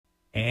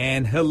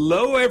And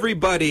hello,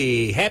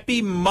 everybody.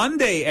 Happy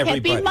Monday,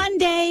 everybody. Happy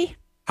Monday.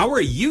 How are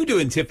you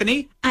doing,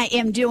 Tiffany? I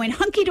am doing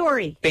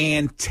hunky-dory.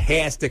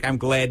 Fantastic. I'm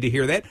glad to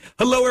hear that.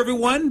 Hello,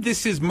 everyone.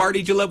 This is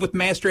Marty Gillette with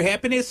Master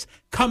Happiness,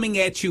 coming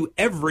at you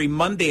every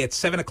Monday at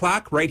 7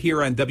 o'clock right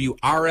here on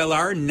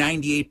WRLR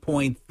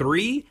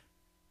 98.3.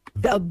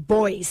 The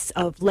voice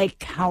of Lake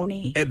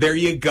County. And there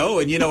you go.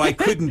 And, you know, I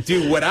couldn't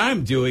do what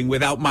I'm doing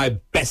without my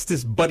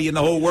bestest buddy in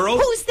the whole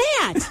world. Who's that?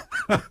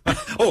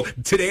 Oh,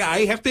 today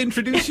I have to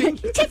introduce you?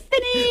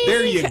 Tiffany.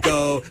 There you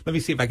go. Let me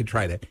see if I can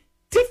try that.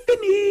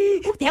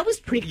 Tiffany. Oh, that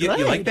was pretty good.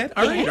 You like that?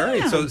 All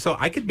right. So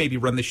I could maybe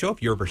run the show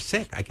if you're ever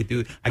sick. I could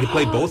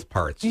play both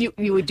parts. You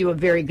would do a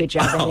very good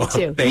job in it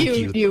too.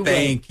 Thank you.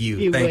 Thank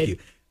would. you.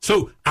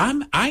 So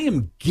I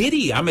am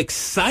giddy. I'm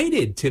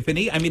excited,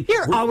 Tiffany. I mean,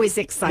 you're always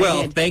excited.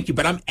 Well, thank you,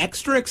 but I'm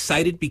extra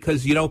excited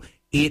because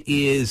it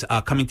is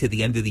coming to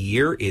the end of the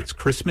year. It's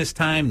Christmas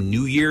time,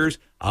 New Year's,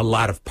 a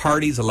lot of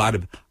parties, a lot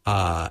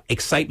of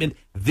excitement.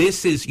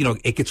 This is,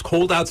 it gets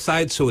cold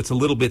outside, so it's a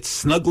little bit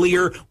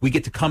snugglier. We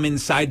get to come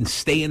inside and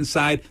stay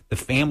inside, the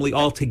family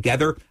all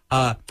together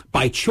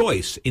by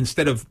choice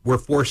instead of we're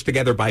forced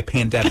together by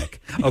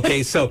pandemic.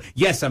 Okay, so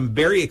yes, I'm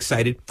very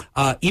excited.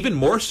 Even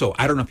more so,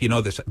 I don't know if you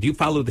know this. Do you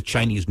follow the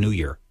Chinese New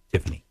Year,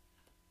 Tiffany?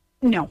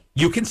 No.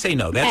 You can say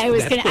no.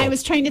 I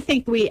was trying to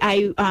think.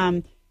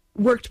 I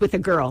worked with a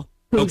girl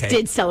who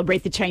did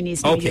celebrate the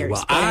Chinese New Year's.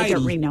 Well, I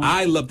don't really know.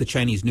 I love the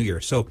Chinese New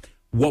Year. So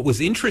what was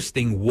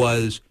interesting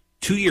was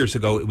 2 years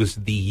ago, it was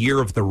the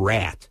year of the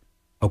rat,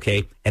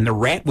 okay? And the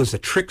rat was a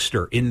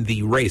trickster in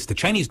the race. The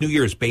Chinese New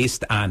Year is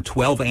based on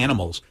 12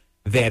 animals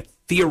that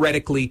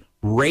theoretically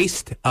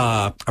raced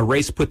a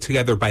race put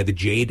together by the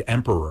Jade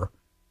Emperor,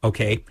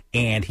 okay?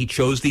 And he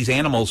chose these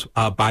animals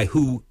by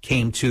who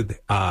came to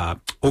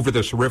over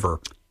this river.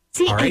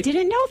 See, I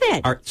didn't know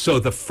that. All right, so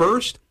the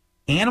first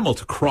animal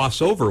to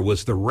cross over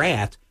was the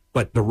rat,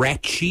 but the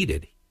rat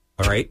cheated.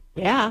 All right.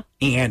 Yeah.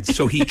 And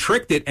so he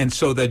tricked it, and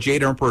so the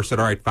Jade Emperor said,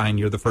 "All right, fine,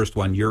 you're the first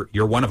one. You're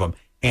one of them."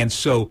 And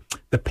so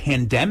the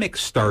pandemic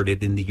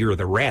started in the year of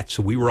the rat.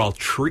 So we were all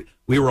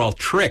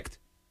tricked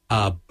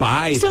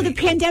by. So the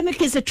pandemic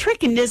is a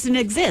trick and doesn't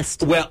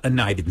exist. Well,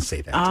 no, I didn't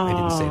say that. I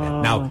didn't say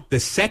that. Now the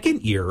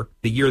second year,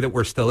 the year that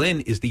we're still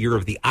in, is the year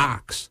of the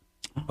ox.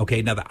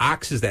 Okay. Now the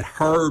ox is that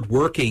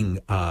hard-working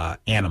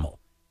animal.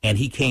 And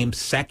he came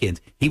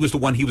second. He was the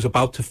one he was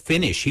about to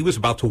finish. He was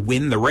about to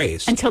win the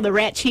race. Until the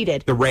rat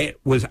cheated. The rat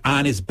was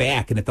on his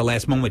back and at the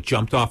last moment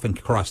jumped off and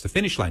crossed the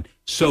finish line.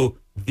 So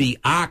the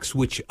ox,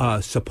 which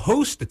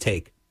supposed to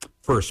take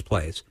first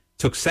place,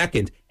 took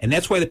second. And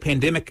that's why the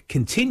pandemic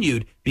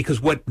continued,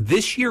 because what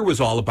this year was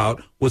all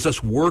about was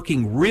us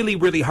working really,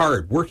 really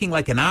hard, working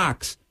like an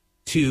ox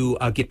to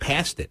get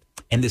past it.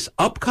 And this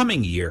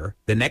upcoming year,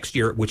 the next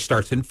year, which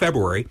starts in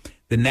February,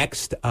 the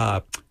next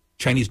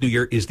Chinese New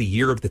Year is the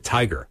year of the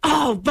tiger.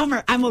 Oh,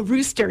 bummer. I'm a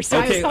rooster, so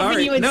I was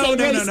hoping you would say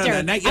rooster.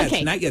 No, not yet.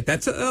 Okay. Not yet.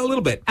 That's a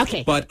little bit.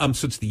 Okay. But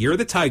so it's the year of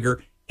the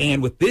tiger,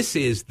 and what this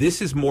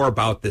is more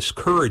about this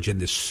courage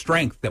and this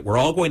strength that we're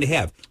all going to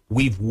have.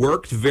 We've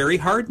worked very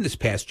hard in this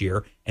past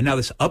year, and now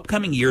this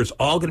upcoming year is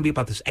all going to be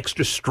about this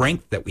extra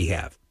strength that we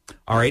have.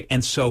 All right?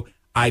 And so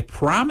I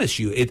promise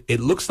you, it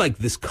looks like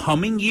this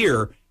coming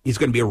year is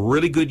going to be a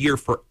really good year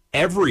for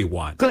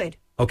everyone. Good.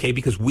 Okay,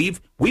 because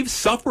we've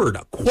suffered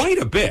quite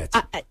a bit.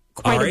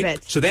 Quite a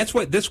bit. So that's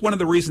one of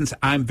the reasons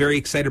I'm very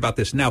excited about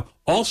this. Now,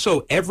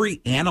 also, every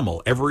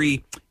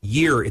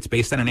year, it's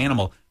based on an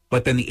animal,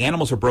 but then the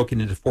animals are broken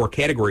into 4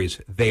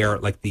 categories. They are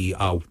like the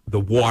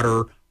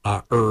water,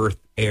 earth,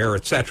 air,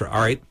 etc.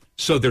 All right.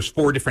 So there's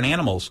 4 different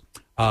animals,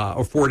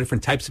 or 4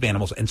 different types of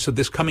animals, and so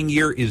this coming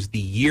year is the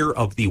year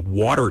of the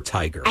water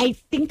tiger. I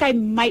think I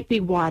might be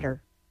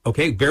water.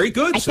 Okay, very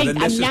good.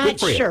 I'm not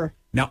sure.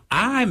 Now,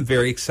 I'm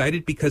very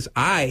excited because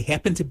I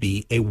happen to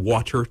be a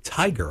water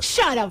tiger.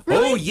 Shut up.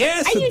 Really? Oh,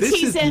 yes. Are you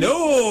teasing?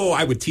 No,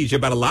 I would tease you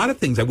about a lot of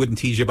things. I wouldn't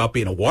tease you about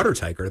being a water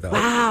tiger, though.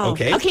 Wow.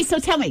 Okay, so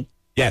tell me.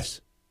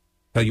 Yes.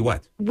 Tell you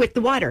what? With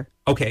the water.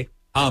 Okay.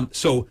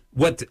 So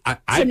what?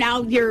 So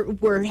now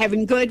we're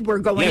having good. We're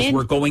going in. Yes,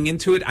 we're going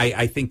into it.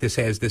 I think this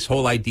has this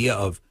whole idea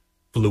of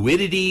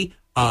fluidity,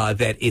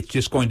 that it's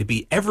just going to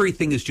be,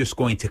 everything is just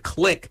going to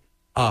click.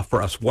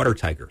 For us water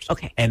tigers.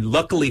 Okay. And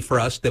luckily for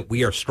us that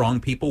we are strong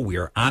people, we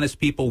are honest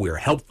people, we are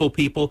helpful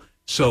people.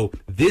 So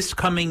this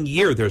coming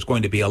year, there's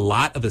going to be a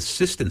lot of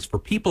assistance for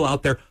people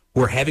out there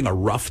who are having a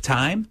rough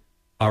time.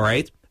 All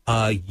right.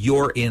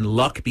 You're in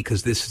luck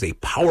because this is a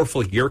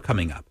powerful year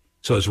coming up.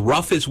 So as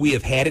rough as we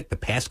have had it the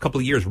past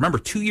couple of years, remember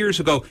 2 years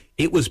ago,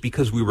 it was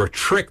because we were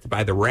tricked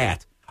by the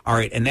rat. All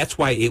right. And that's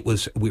why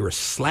we were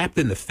slapped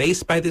in the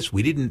face by this.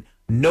 We didn't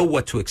know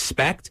what to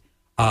expect.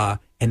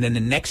 And then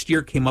the next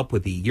year came up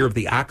with the year of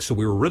the ox. So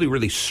we were really,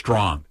 really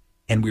strong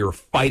and we were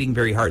fighting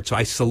very hard. So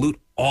I salute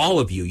all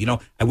of you.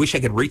 I wish I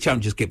could reach out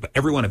and just give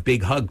everyone a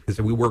big hug because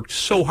we worked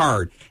so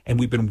hard and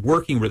we've been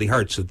working really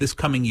hard. So this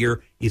coming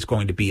year is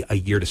going to be a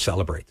year to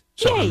celebrate.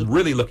 So Yay. I'm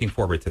really looking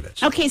forward to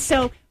this. Okay.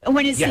 So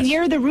when it's the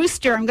year of the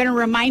rooster, I'm going to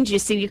remind you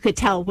so you could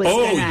tell what's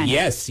going on.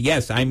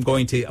 Yes. I'm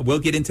going to. We'll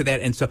get into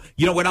that. And so,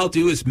 you know, what I'll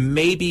do is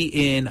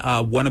maybe in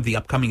one of the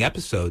upcoming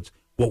episodes,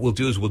 what we'll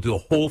do is we'll do a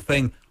whole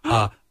thing,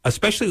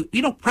 especially,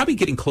 you know, probably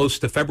getting close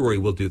to February,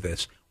 we'll do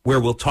this, where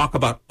we'll talk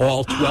about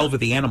all 12 of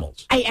the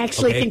animals. I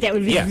actually think that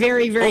would be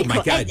very, very cool. Oh,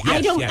 my God.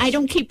 I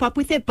don't keep up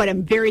with it, but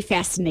I'm very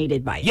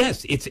fascinated by it.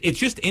 Yes, it's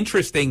just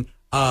interesting.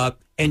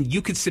 And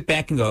you could sit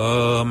back and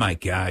go, oh, my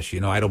gosh,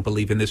 you know, I don't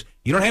believe in this.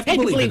 You don't have to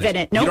believe in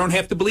it. Nope. You don't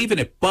have to believe in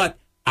it. But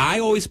I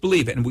always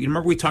believe it. And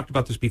remember we talked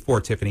about this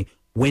before, Tiffany.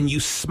 When you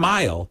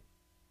smile,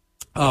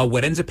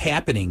 what ends up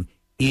happening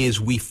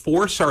is we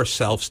force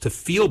ourselves to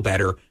feel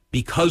better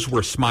because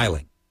we're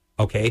smiling.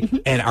 Okay. Mm-hmm.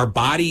 And our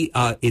body,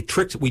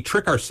 we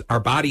trick our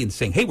body into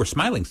saying, hey, we're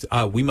smiling.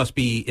 We must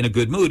be in a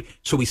good mood.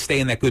 So we stay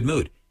in that good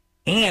mood.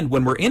 And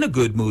when we're in a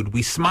good mood,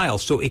 we smile.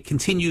 So it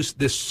continues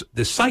this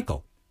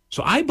cycle.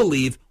 So I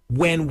believe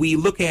when we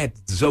look at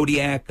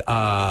zodiac,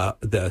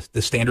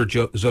 the standard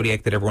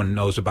zodiac that everyone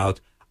knows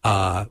about,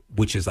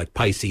 which is like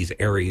Pisces,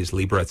 Aries,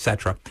 Libra,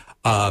 etc.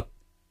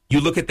 You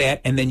look at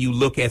that, and then you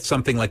look at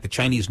something like the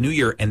Chinese New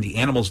Year and the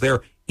animals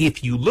there.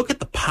 If you look at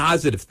the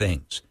positive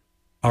things,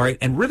 all right,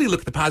 and really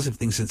look at the positive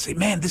things and say,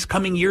 man, this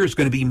coming year is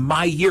going to be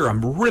my year.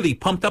 I'm really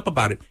pumped up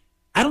about it.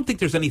 I don't think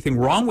there's anything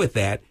wrong with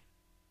that,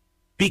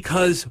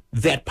 because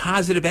that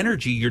positive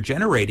energy you're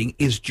generating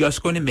is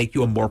just going to make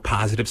you a more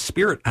positive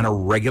spirit on a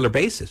regular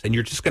basis. And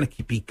you're just going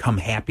to become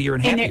happier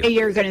and happier. And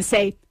you're going to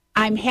say,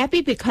 I'm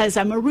happy because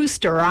I'm a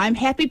rooster, or I'm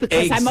happy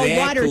because I'm a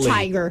water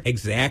tiger.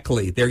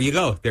 Exactly. There you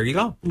go.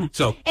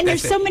 So, and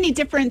there's so many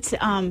different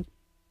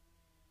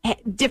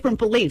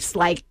beliefs.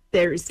 Like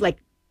there's like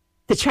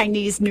the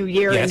Chinese New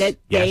Year, and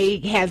they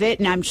have it,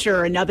 and I'm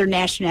sure another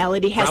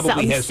nationality has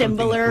something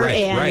similar.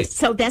 Right.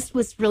 So that's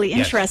what's really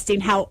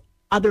interesting, how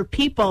other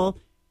people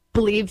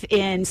believe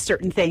in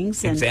certain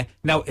things. And exactly.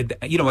 Now,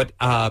 you know what?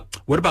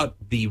 What about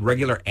the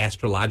regular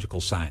astrological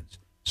signs?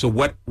 So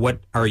what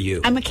are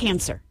you? I'm a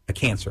Cancer. A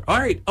Cancer. All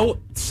right. Oh,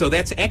 so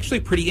that's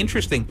actually pretty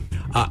interesting.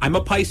 I'm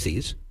a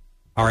Pisces.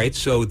 All right.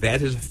 So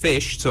that is a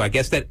fish. So I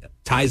guess that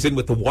ties in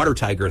with the water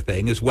tiger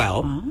thing as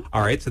well. Uh-huh.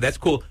 All right. So that's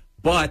cool.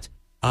 But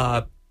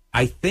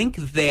I think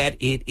that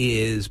it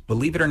is,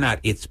 believe it or not,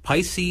 it's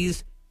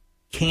Pisces,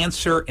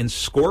 Cancer, and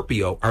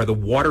Scorpio are the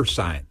water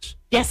signs.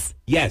 Yes.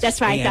 Yes. That's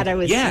why I thought I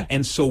was. Yeah.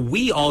 And so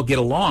we all get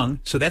along.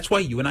 So that's why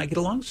you and I get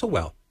along so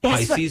well.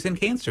 Pisces and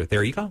Cancer.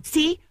 There you go.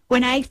 See,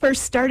 when I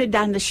first started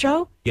on the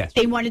show,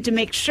 they wanted to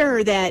make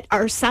sure that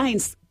our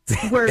signs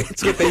were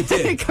that's what they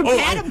did.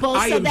 compatible.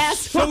 I am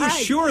that's so why.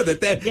 Sure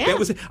that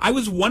was. I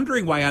was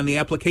wondering why on the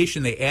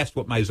application they asked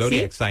what my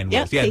zodiac sign was.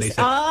 Yep. Yeah, and they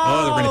said,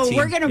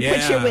 we're going to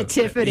put you with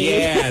Tiffany.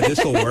 Yeah,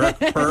 this will work.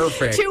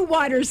 Perfect. 2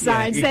 water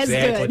signs. Yeah,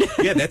 exactly. That's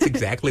good. Yeah, that's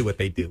exactly what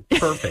they do.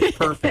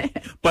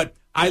 Perfect. But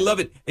I love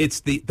it.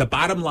 It's the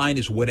bottom line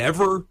is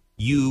whatever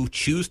you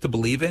choose to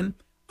believe in.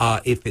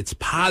 If it's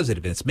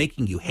positive and it's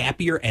making you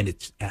happier and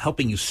it's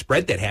helping you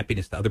spread that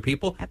happiness to other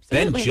people,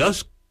 then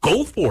just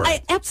go for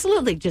it.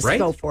 Absolutely. Just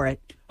go for it.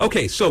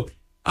 Okay. So,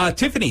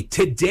 Tiffany,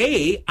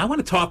 today I want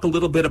to talk a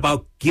little bit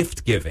about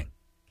gift giving,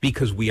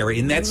 because we are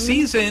in that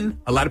season.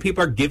 A lot of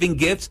people are giving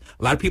gifts.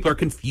 A lot of people are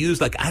confused.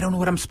 Like, I don't know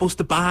what I'm supposed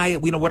to buy.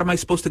 You know, what am I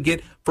supposed to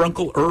get for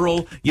Uncle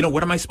Earl? You know,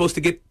 what am I supposed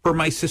to get for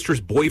my sister's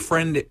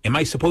boyfriend? Am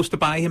I supposed to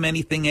buy him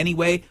anything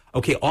anyway?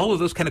 Okay, all of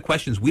those kind of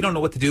questions. We don't know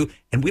what to do,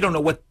 and we don't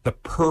know what the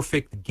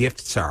perfect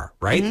gifts are,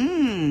 right?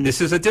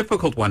 This is a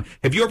difficult one.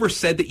 Have you ever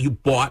said that you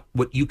bought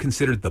what you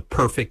considered the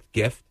perfect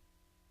gift?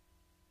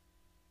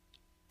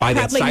 By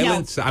Probably that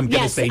silence, no. I'm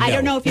going to say no. I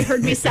don't know if you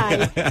heard me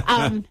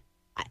sigh.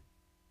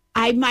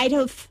 I might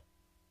have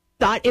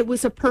thought it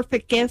was a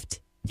perfect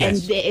gift, and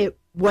it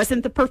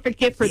wasn't the perfect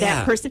gift for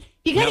that person.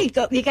 You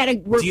got to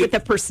work with the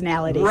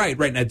personality. Right.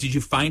 Now, did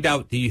you find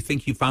out? Do you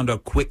think you found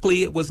out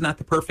quickly it was not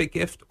the perfect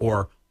gift,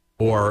 or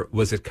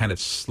was it kind of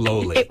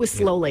slowly? It was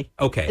slowly.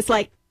 Okay. It's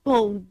like,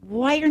 well,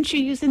 why aren't you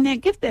using that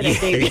gift that I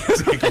gave you?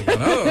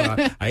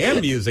 Exactly. I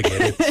am using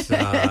it.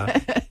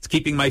 It's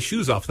keeping my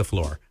shoes off the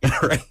floor.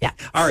 Right. Yeah.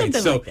 All right.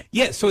 So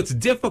so it's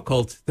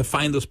difficult to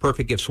find those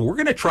perfect gifts. So we're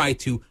going to try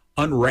to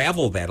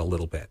unravel that a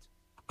little bit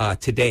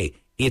today.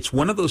 It's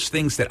one of those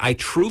things that I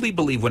truly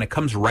believe, when it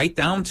comes right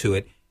down to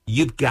it,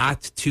 you've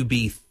got to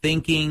be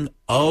thinking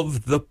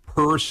of the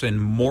person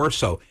more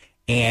so.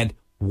 And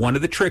one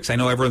of the tricks, I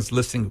know everyone's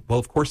listening, well,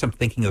 of course I'm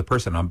thinking of the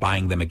person, I'm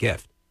buying them a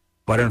gift.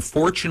 But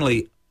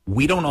unfortunately,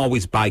 we don't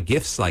always buy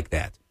gifts like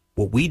that.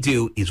 What we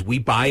do is we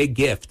buy a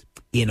gift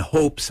in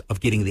hopes of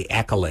getting the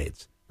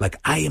accolades. Like,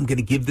 I am going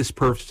to give this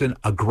person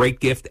a great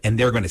gift, and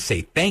they're going to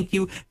say thank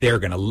you. They're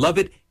going to love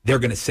it. They're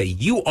going to say,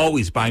 you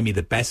always buy me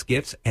the best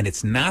gifts. And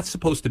it's not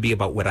supposed to be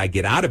about what I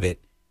get out of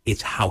it.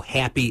 It's how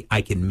happy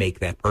I can make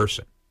that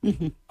person.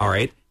 Mm-hmm. All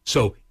right.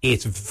 So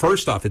it's,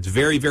 first off, it's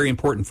very, very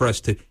important for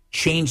us to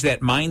change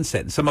that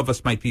mindset. And some of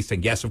us might be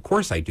saying, yes, of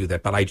course I do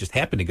that, but I just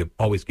happen to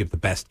always give the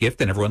best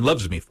gift and everyone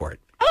loves me for it.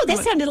 Oh, that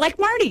sounded like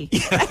Marty.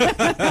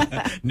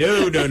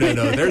 No.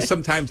 There's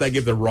sometimes I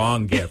give the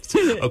wrong gifts.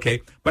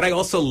 Okay. But I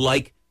also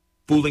like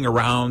fooling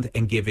around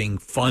and giving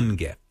fun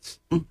gifts.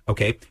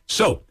 Okay.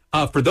 So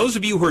For those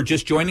of you who are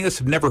just joining us,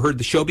 have never heard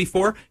the show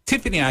before,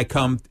 Tiffany and I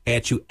come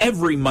at you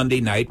every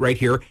Monday night right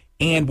here.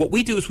 And what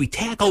we do is we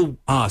tackle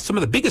some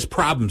of the biggest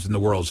problems in the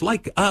world,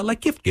 like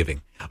gift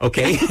giving,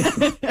 okay?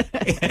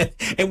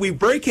 and we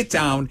break it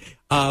down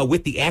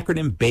with the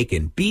acronym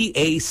BACON,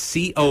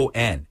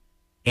 BACON.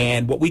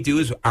 And what we do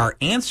is our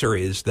answer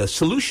is the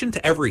solution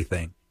to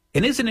everything.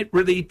 And isn't it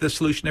really the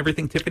solution to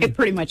everything, Tiffany? It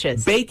pretty much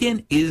is.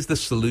 Bacon is the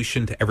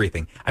solution to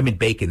everything. I mean,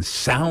 bacon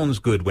sounds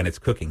good when it's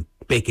cooking.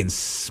 Bacon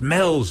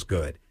smells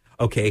good.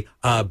 Okay.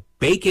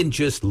 Bacon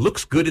just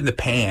looks good in the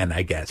pan,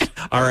 I guess.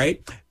 All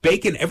right.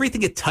 Bacon,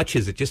 everything it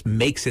touches, it just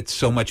makes it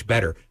so much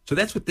better. So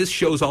that's what this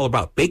show's all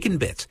about. Bacon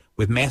Bits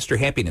with Master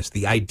Happiness.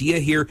 The idea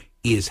here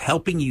is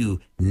helping you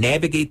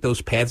navigate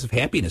those paths of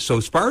happiness. So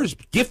as far as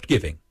gift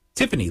giving,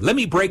 Tiffany, let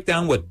me break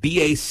down what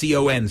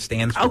BACON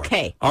stands for.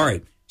 Okay. All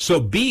right. So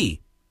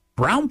B,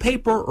 brown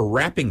paper or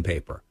wrapping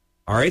paper.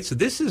 All right. So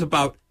this is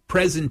about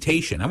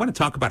presentation. I want to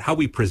talk about how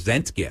we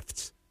present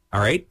gifts. All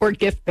right. Or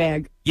gift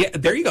bag. Yeah.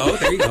 There you go.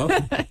 There you go.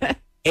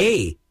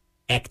 A,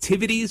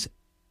 activities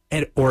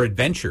or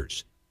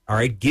adventures. All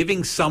right.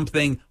 Giving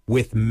something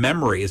with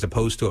memory as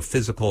opposed to a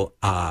physical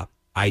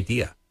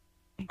idea.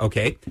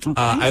 Okay.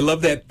 I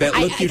love that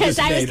look you just made. Because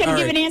I was going to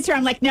give an answer.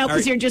 I'm like, no,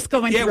 because you're just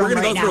going through we're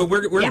going to go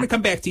through. We're going to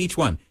come back to each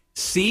one.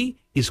 C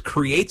is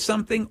create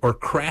something or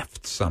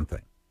craft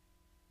something.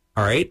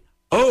 All right.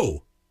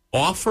 O,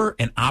 offer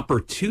an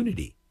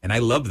opportunity. And I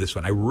love this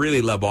one. I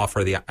really love offer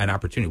an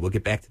opportunity. We'll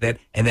get back to that.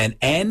 And then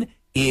N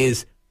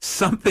is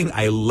something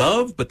I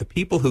love, but the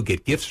people who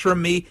get gifts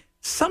from me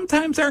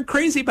sometimes aren't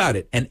crazy about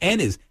it. And N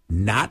is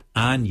not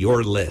on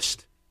your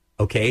list.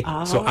 Okay.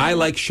 Oh. So I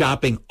like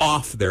shopping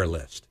off their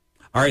list.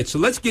 All right. So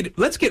let's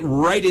get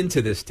right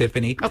into this,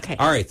 Tiffany. Okay.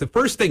 All right. The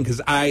first thing,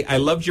 because I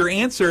loved your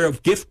answer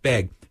of gift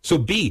bag. So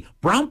B,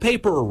 brown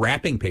paper or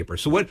wrapping paper.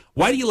 So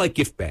why do you like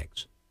gift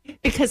bags?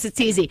 Because it's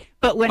easy.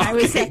 But when I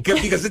was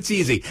because it's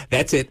easy.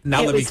 That's it.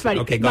 Now let me. Funny.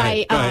 Okay, go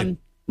ahead.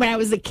 When I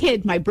was a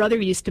kid, my brother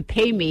used to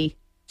pay me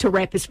to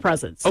wrap his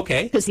presents.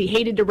 Okay. Because he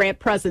hated to wrap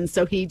presents,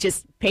 so he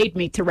just paid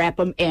me to wrap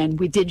them, and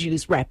we did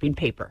use wrapping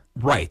paper.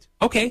 Right.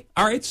 Okay.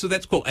 All right. So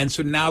that's cool. And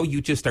so now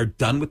you just are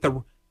done with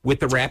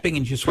the wrapping,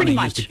 and you just want to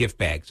use the gift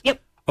bags.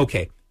 Yep.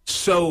 Okay.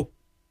 So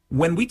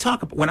when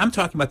I'm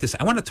talking about this,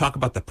 I want to talk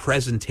about the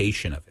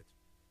presentation of it.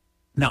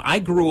 Now, I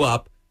grew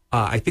up.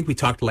 I think we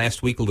talked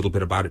last week a little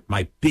bit about it.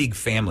 My big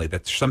family,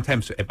 that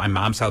sometimes at my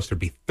mom's house, there'd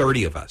be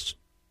 30 of us.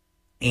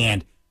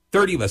 And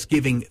 30 of us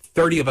giving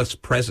 30 of us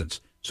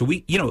presents. So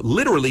we,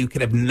 literally we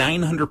could have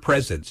 900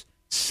 presents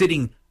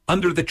sitting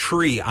under the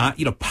tree,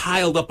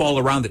 piled up all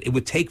around it. It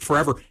would take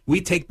forever.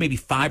 We'd take maybe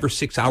 5 or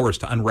 6 hours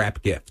to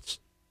unwrap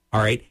gifts.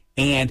 All right.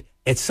 And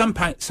at some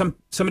point,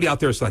 somebody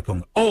out there is like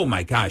going, oh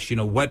my gosh,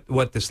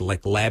 what this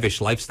like lavish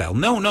lifestyle.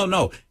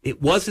 No.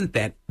 It wasn't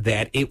that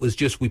it was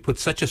just, we put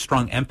such a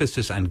strong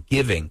emphasis on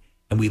giving,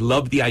 and we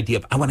loved the idea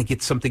of, I want to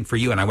get something for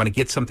you and I want to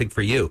get something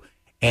for you.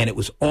 And it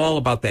was all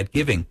about that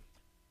giving.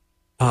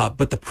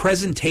 But the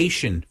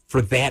presentation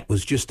for that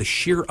was just the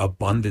sheer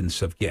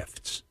abundance of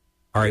gifts.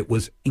 All right.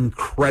 Was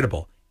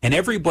incredible. And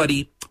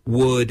everybody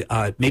would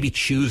maybe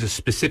choose a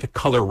specific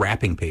color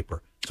wrapping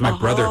paper. So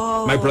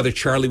my brother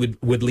Charlie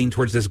would lean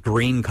towards this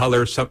green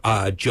color.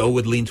 Joe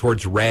would lean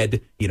towards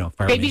red.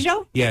 Baby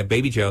Joe? Yeah,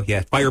 Baby Joe.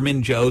 Yeah,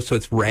 Fireman Joe. So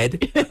it's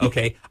red.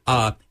 Okay.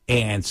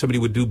 And somebody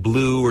would do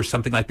blue or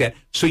something like that.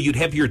 So you'd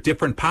have your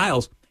different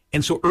piles.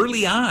 And so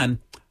early on,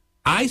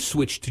 I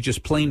switched to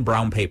just plain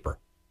brown paper.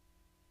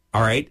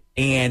 All right.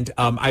 And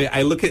I'm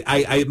looking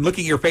at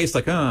your face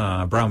like,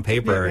 brown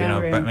paper,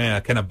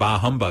 kind of bah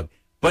humbug.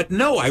 But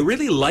no, I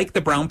really like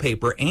the brown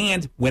paper.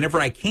 And whenever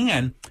I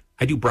can,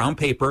 I do brown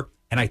paper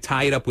and I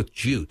tie it up with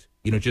jute,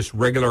 just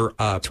regular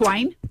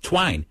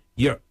twine.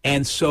 Yeah.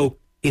 And so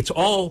it's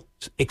all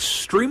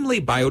extremely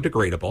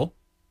biodegradable.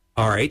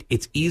 All right.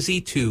 It's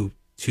easy to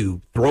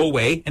throw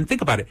away. And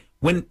think about it.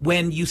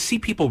 When you see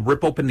people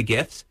rip open the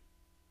gifts,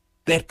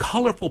 that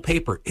colorful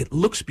paper, it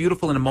looks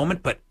beautiful in a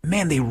moment, but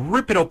man, they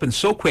rip it open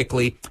so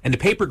quickly and the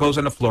paper goes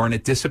on the floor and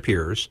it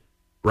disappears.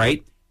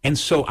 Right. And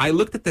so I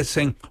looked at this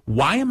saying,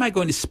 why am I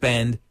going to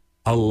spend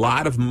a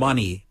lot of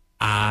money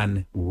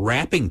on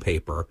wrapping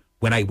paper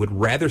when I would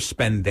rather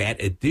spend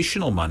that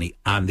additional money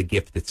on the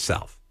gift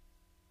itself?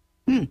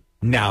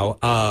 Now,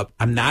 I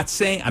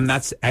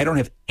don't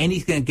have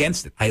anything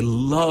against it. I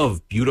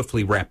love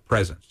beautifully wrapped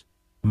presents.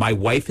 My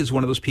wife is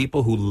one of those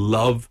people who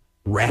love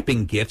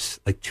wrapping gifts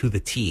like to the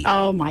T.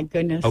 Oh my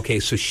goodness. Okay,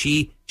 so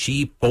she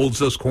folds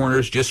those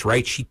corners just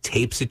right. She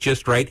tapes it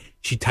just right.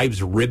 She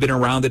ties ribbon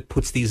around it,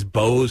 puts these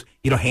bows,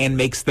 hand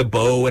makes the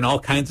bow and all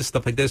kinds of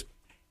stuff like this.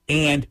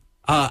 And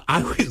I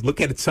always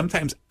look at it.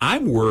 Sometimes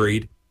I'm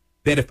worried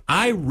that if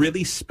I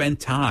really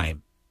spend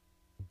time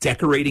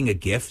decorating a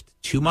gift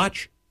too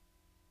much,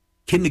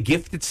 can the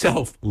gift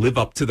itself live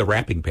up to the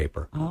wrapping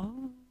paper?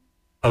 Oh.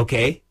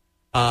 Okay.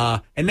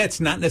 And that's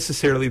not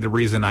necessarily the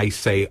reason I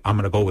say I'm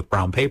going to go with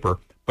brown paper,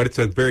 but it's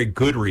a very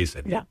good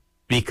reason. Yeah.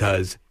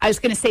 Because I was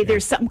going to say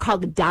there's something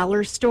called the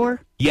dollar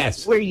store.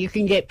 Yes. Where you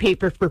can get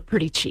paper for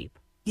pretty cheap.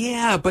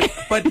 Yeah, but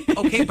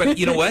okay, but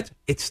you know what?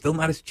 It's still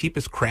not as cheap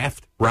as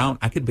Kraft brown.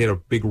 I could get a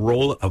big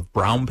roll of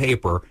brown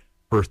paper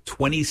for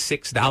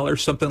 $26,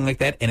 something like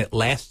that, and it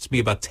lasts me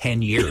about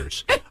 10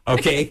 years.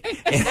 Okay,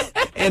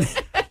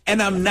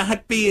 and I'm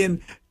not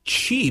being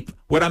cheap.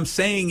 What I'm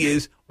saying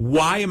is,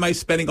 why am I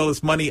spending all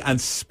this money on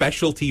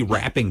specialty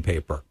wrapping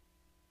paper?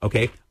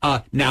 Okay,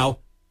 now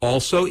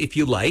also, if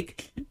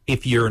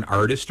you're an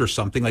artist or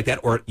something like that,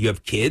 or you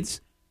have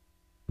kids,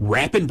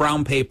 wrap in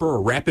brown paper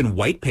or wrap in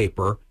white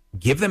paper.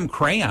 Give them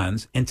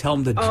crayons and tell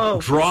them to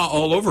draw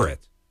all over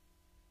it.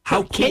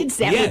 How cool, kids,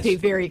 that would be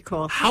very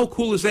cool. How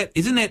cool is that?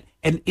 Isn't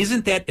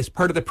that as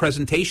part of the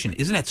presentation?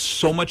 Isn't that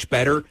so much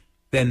better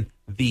than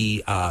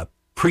the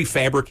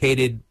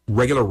prefabricated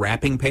regular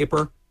wrapping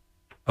paper?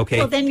 Okay.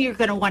 Well, then you're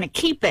going to want to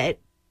keep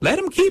it. Let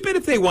them keep it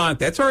if they want.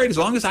 That's all right, as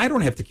long as I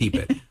don't have to keep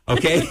it.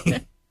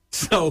 Okay.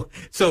 so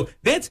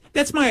that's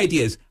my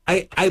ideas.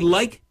 I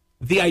like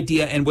the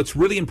idea, and what's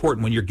really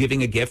important when you're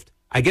giving a gift,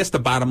 I guess the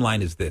bottom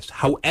line is this.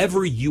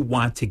 However you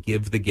want to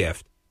give the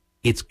gift,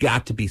 it's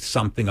got to be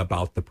something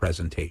about the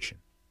presentation.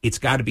 It's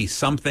got to be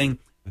something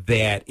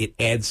that it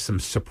adds some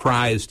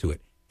surprise to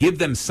it. Give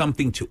them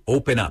something to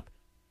open up.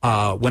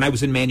 When I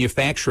was in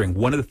manufacturing,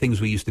 one of the things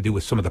we used to do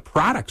with some of the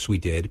products we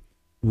did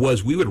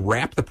was we would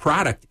wrap the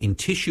product in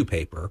tissue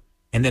paper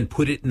and then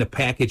put it in the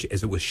package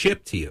as it was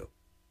shipped to you.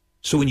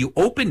 So when you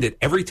opened it,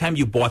 every time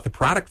you bought the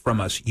product from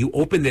us, you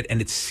opened it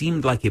and it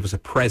seemed like it was a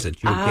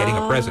present. You were getting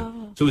a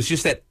present. So it was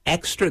just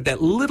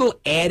that little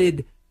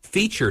added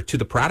feature to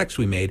the products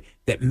we made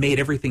that made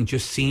everything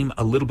just seem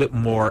a little bit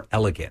more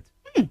elegant.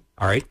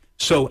 All right.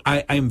 So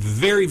I'm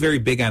very, very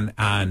big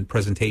on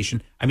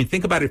presentation. I mean,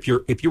 think about it,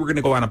 if you were going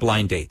to go on a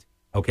blind date.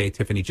 Okay,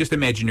 Tiffany, just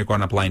imagine you're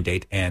going on a blind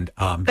date and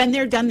been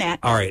there, done that.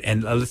 All right,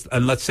 and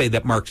let's say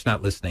that Mark's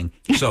not listening,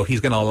 so he's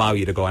going to allow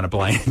you to go on a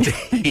blind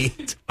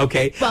date.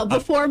 Okay. Well,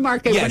 before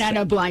Mark, I went on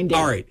a blind date.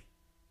 All right.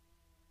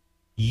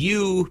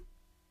 You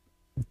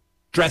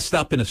dressed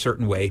up in a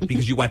certain way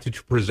because you wanted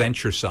to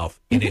present yourself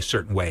in a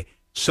certain way.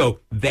 So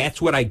that's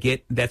what I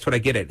get. That's what I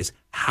get at is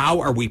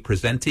how are we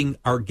presenting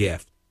our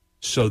gift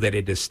so that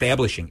it's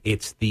establishing.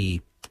 It's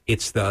the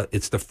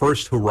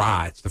first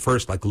hurrah. It's the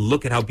first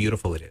look at how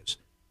beautiful it is.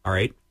 All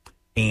right.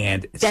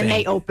 And then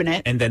they open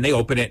it. And then they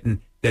open it,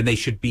 and then they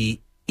should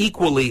be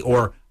equally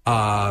or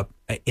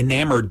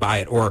enamored by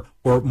it, or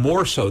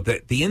more so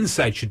that the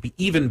inside should be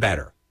even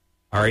better.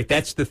 All right.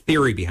 That's the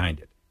theory behind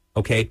it.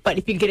 Okay. But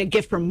if you get a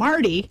gift from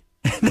Marty.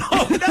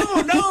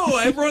 No.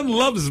 Everyone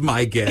loves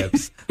my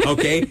gifts.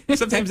 Okay.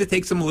 Sometimes it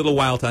takes them a little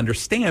while to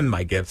understand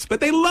my gifts, but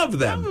they love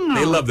them. Oh.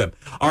 They love them.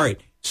 All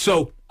right.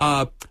 So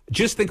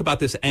just think about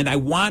this. And I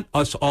want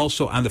us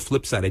also on the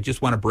flip side, I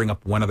just want to bring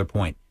up one other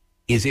point.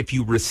 Is if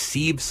you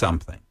receive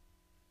something,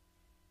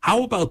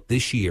 how about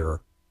this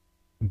year,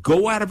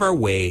 go out of our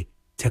way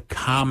to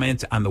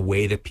comment on the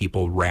way that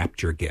people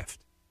wrapped your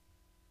gift.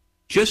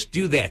 Just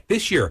do that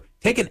this year.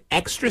 Take an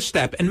extra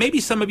step. And maybe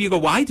some of you go,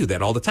 well, I do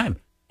that all the time.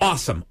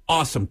 Awesome.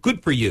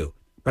 Good for you.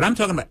 But I'm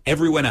talking about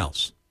everyone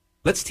else.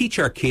 Let's teach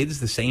our kids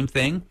the same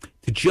thing,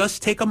 to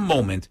just take a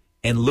moment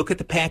and look at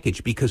the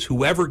package, because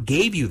whoever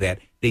gave you that,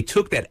 they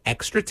took that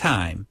extra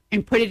time.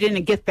 And put it in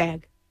a gift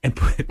bag. And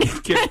put it in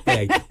a gift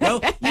bag. Well,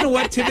 you know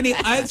what, Tiffany?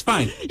 It's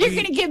fine. You're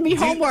going to give me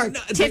homework.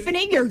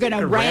 Tiffany, you're going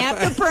to wrap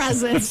the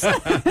presents.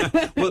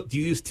 Well, do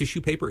you use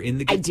tissue paper in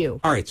the gift? I do.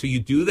 All right, so you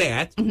do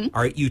that. Mm-hmm.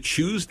 All right, you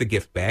choose the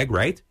gift bag,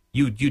 right?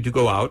 You do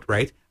go out,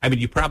 right? I mean,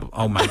 you probably,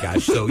 oh my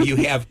gosh. So you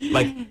have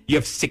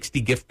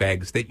 60 gift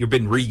bags that you've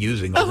been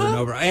reusing over and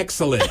over.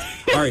 Excellent.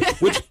 All right,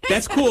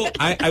 that's cool.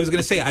 I was going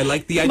to say, I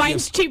like the idea.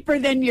 Mine's cheaper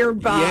than your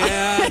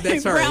yeah,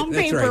 that's all right. Brown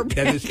that's paper. Right.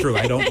 That is true.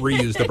 I don't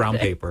reuse the brown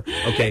paper.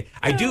 Okay.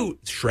 I do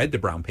shred the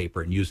brown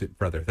paper and use it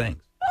for other things.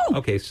 Oh.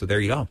 Okay, so there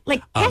you go.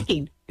 Like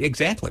packing.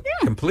 Exactly. Yeah.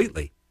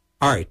 Completely.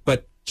 All right,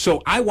 but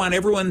so I want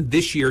everyone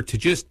this year to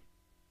just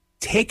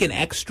take an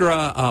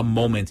extra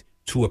moment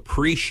to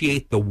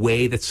appreciate the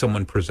way that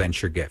someone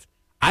presents your gift.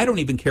 I don't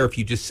even care if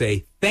you just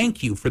say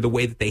thank you for the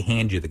way that they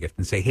hand you the gift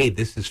and say, hey,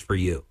 this is for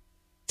you.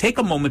 Take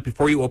a moment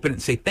before you open it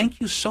and say,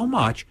 thank you so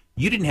much.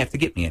 You didn't have to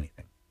get me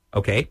anything.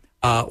 Okay?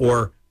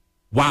 Or,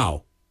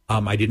 wow,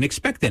 I didn't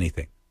expect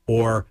anything.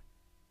 Or,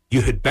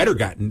 you had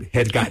gotten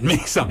me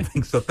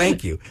something, so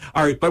thank you.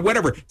 All right, but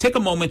whatever. Take a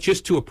moment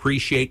just to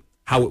appreciate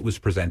how it was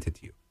presented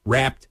to you.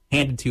 Wrapped,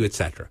 handed to you,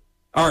 etc.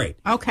 All right.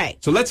 Okay.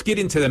 So let's get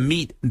into the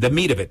meat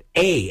of it.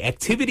 A,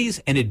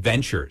 activities and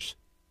adventures.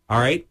 All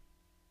right.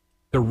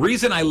 The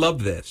reason I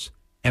love this,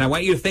 and I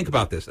want you to think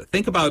about this.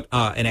 Think about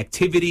an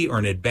activity or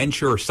an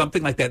adventure or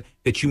something like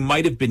that you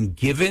might have been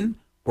given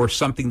or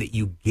something that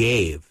you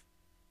gave.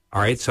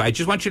 All right. So I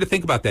just want you to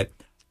think about that.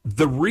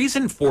 The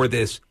reason for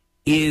this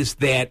is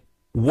that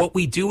what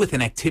we do with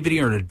an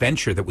activity or an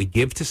adventure that we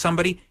give to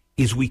somebody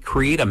is we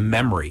create a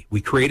memory.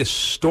 We create a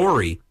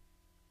story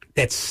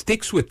that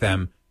sticks with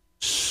them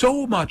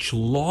so much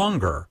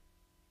longer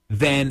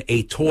than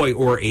a toy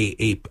or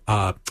a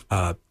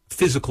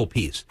physical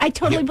piece. I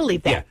totally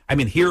believe that. Yeah. I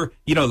mean, here,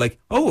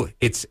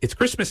 it's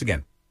Christmas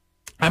again.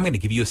 I'm going to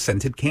give you a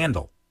scented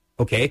candle.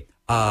 Okay.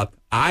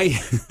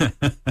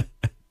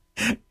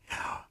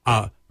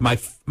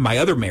 my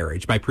other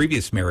marriage, my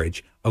previous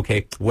marriage,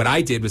 okay, what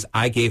I did was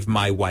I gave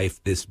my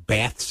wife this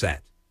bath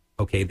set,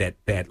 okay,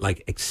 that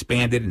like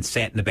expanded and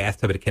sat in the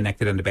bathtub. It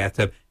connected in the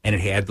bathtub, and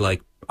it had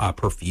like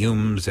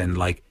perfumes and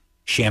like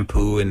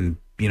shampoo and,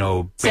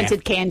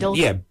 scented candles.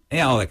 Yeah,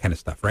 all that kind of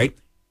stuff, right?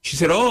 She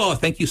said, "Oh,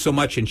 thank you so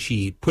much," and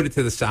she put it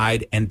to the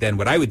side. And then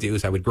what I would do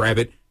is I would grab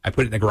it, I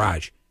put it in the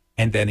garage,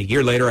 and then a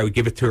year later I would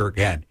give it to her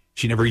again.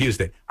 She never used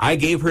it. I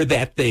gave her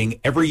that thing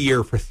every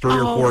year for 3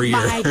 or 4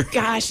 years. Oh, my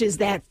gosh, is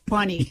that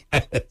funny?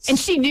 Yes. And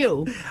she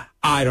knew.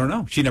 I don't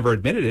know. She never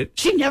admitted it.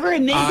 She never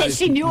admitted that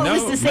she knew it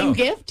was the same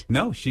gift?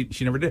 No, she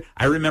never did.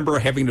 I remember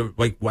having to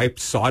like wipe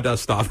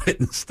sawdust off it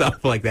and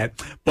stuff like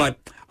that. But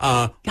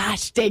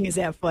gosh, dang, is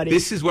that funny?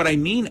 This is what I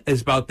mean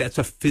is about that's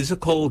a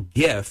physical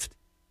gift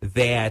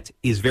that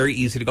is very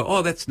easy to go,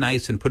 oh, that's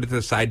nice, and put it to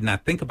the side and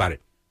not think about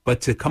it.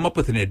 But to come up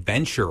with an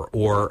adventure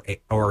or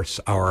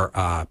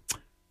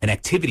an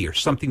activity or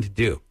something to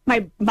do.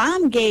 My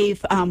mom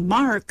gave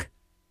Mark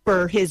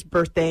for his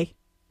birthday. It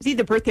was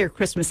either birthday or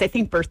Christmas. I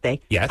think birthday.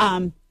 Yes.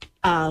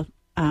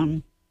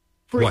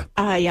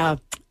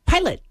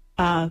 Pilot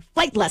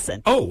flight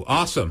lesson. Oh,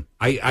 awesome!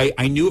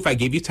 I knew if I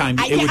gave you time,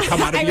 it would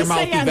come out of your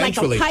mouth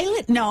eventually. Like a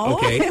pilot? No,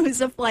 okay. It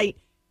was a flight.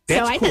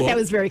 That's so I thought that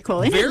was very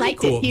cool, and he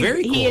liked it.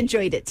 He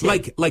enjoyed it too.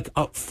 Like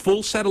a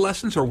full set of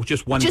lessons, or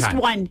just one? Just time?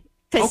 One.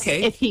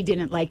 Okay. If he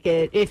didn't like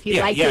it, if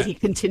he liked it, he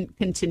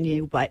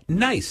continue. But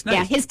nice.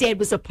 Yeah, his dad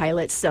was a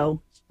pilot,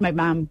 so my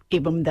mom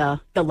gave him the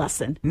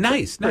lesson.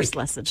 Nice. First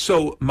lesson.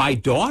 So my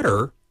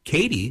daughter,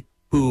 Katie,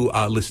 who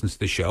listens to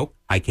the show,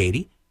 hi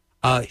Katie,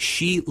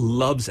 she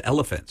loves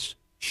elephants.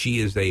 She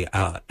is a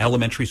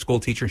elementary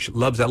school teacher. She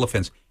loves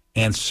elephants,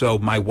 and so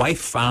my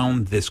wife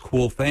found this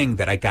cool thing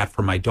that I got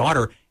for my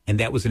daughter, and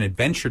that was an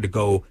adventure to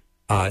go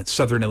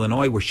Southern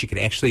Illinois, where she could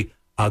actually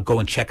go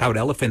and check out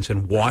elephants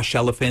and wash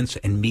elephants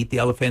and meet the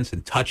elephants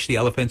and touch the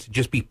elephants and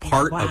just be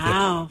part of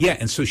it. Yeah,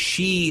 and so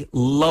she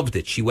loved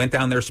it. She went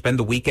down there, spent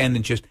the weekend,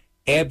 and just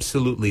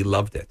absolutely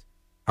loved it.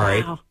 All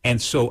right? And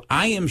so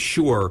I am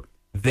sure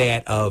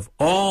that of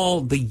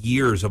all the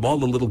years, of all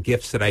the little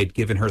gifts that I had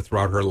given her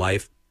throughout her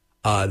life,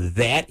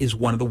 that is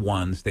one of the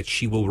ones that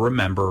she will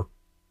remember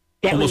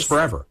almost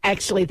forever.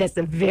 Actually, that's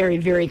a very,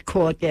 very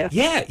cool gift.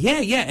 Yeah.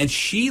 And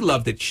she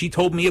loved it. She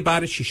told me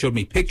about it. She showed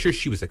me pictures.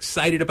 She was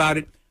excited about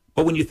it.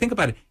 But when you think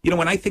about it,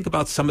 when I think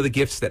about some of the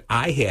gifts that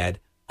I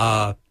had,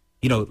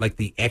 like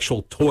the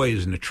actual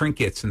toys and the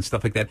trinkets and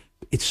stuff like that,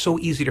 it's so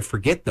easy to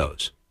forget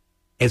those.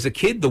 As a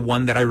kid, the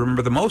one that I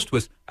remember the most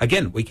was,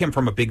 again, we came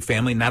from a big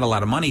family, not a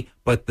lot of money,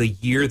 but the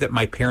year that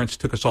my parents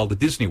took us all to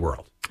Disney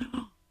World.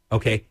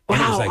 Okay? Wow,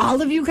 and it was like,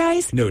 all of you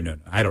guys? No.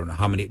 I don't know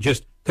how many.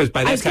 Just because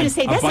by that time,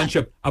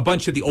 a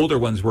bunch of the older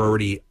ones were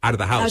already out of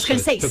the house. I was going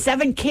to say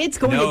 7 kids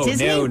going to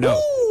Disney.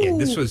 No. Yeah,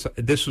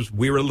 this was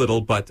we were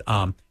little, but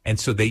and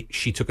so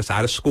she took us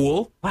out of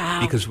school.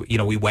 Wow. Because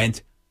we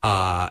went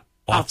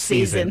off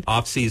season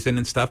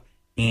and stuff,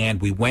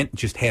 and we went and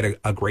just had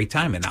a great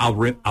time, and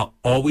I'll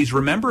always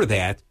remember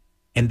that,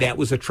 and that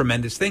was a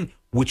tremendous thing,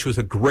 which was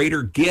a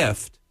greater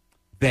gift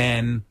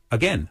than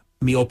again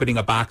me opening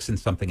a box and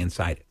something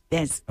inside it.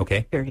 Yes.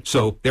 Okay. Very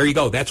so there you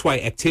go. That's why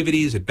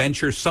activities,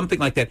 adventures, something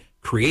like that,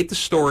 create the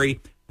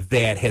story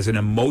that has an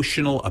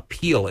emotional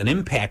appeal, an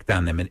impact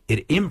on them, and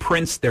it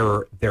imprints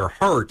their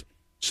heart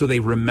so they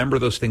remember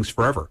those things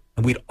forever.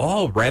 And we'd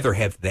all rather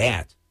have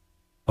that,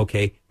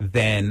 okay,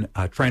 than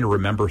trying to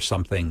remember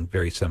something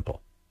very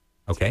simple.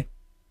 Okay?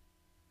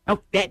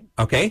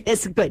 Okay?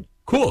 That's good.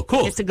 Cool.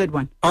 It's a good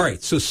one. All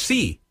right. So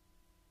C,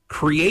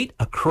 create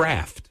a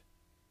craft.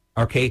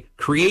 Okay,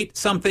 create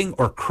something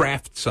or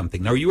craft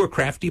something. Now, are you a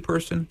crafty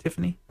person,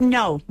 Tiffany?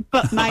 No,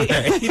 but my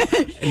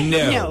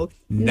no,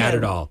 not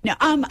at all. No,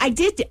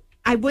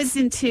 I was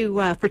into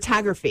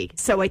photography,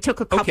 so I took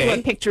a couple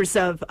of pictures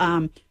of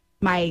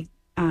my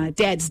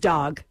dad's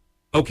dog.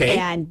 Okay,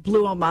 and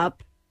blew them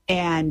up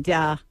and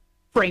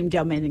framed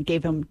them and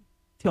gave them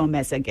to him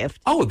as a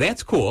gift. Oh,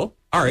 that's cool.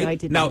 All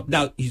right. No,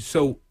 now,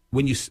 so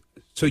when you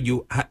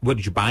what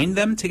did you bind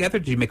them together?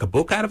 Did you make a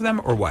book out of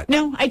them or what?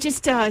 No, I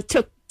just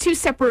took 2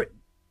 separate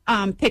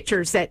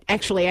pictures that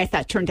actually I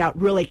thought turned out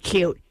really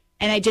cute,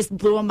 and I just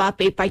blew them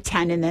up 8 by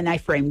 10, and then I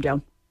framed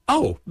them.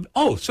 Oh,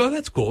 so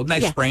that's cool.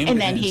 Nice frame,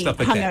 and then he stuff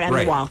like hung that. it on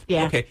the wall.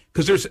 Yeah. Okay,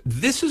 because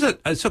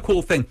it's a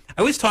cool thing.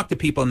 I always talk to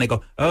people, and they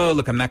go, "Oh,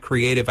 look, I'm not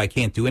creative. I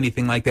can't do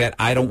anything like that.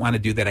 I don't want to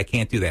do that. I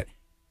can't do that."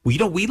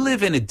 Well, we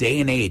live in a day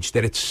and age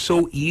that it's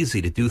so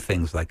easy to do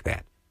things like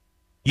that.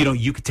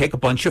 You could take a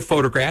bunch of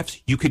photographs.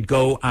 You could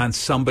go on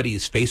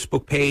somebody's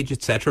Facebook page,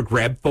 etc.,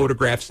 grab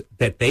photographs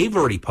that they've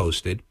already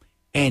posted,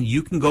 and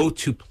you can go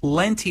to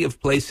plenty of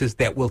places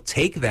that will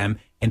take them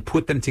and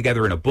put them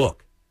together in a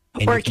book.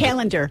 Or a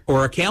calendar.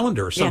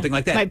 Or something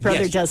like that. My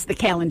brother does the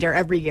calendar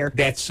every year.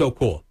 That's so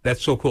cool.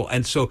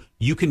 And so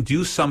you can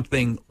do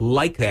something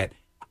like that.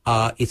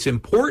 It's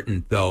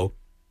important, though,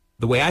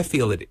 the way I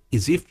feel it,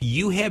 is if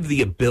you have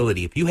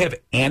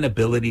an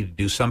ability to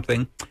do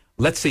something,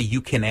 let's say you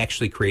can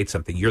actually create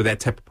something. You're that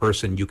type of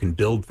person. You can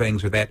build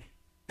things or that.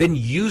 Then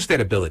use that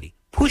ability.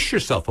 Push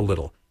yourself a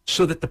little.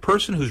 so that the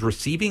person who's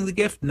receiving the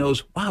gift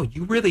knows, wow,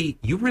 you really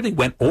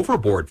went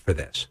overboard for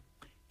this.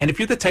 And if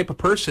you're the type of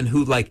person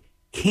who like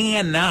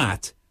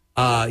cannot,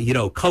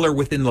 color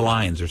within the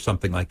lines or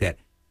something like that,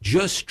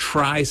 just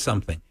try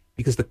something,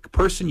 because the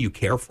person you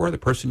care for, the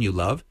person you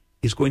love,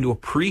 is going to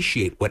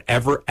appreciate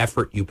whatever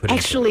effort you put into it.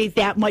 Actually,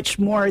 that much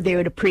more they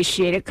would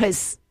appreciate it,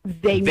 because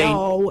they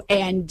know,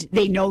 and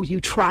they know you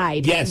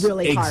tried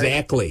really hard.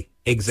 Exactly.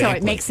 So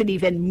it makes it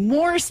even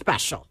more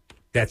special.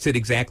 That's it,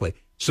 exactly.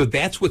 So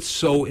that's what's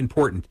so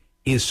important,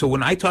 is so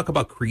when I talk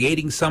about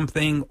creating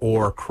something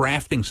or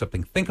crafting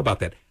something, think about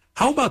that.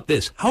 How about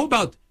this? How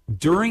about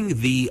during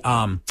the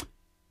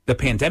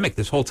pandemic,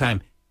 this whole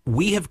time,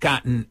 we have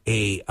gotten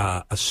a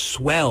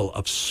swell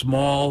of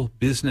small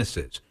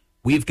businesses.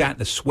 We've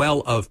gotten a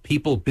swell of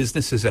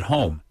businesses at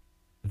home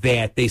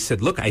that they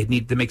said, look, I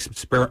need to make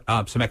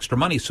some extra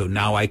money. So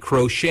now I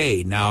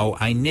crochet, now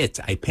I knit,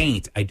 I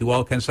paint, I do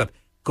all kinds of stuff.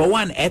 Go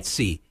on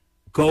Etsy,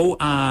 go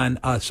on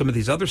some of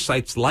these other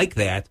sites like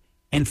that,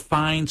 and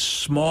find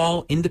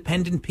small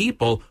independent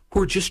people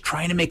who are just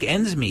trying to make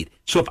ends meet.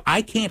 So if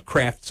I can't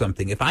craft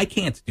something, if I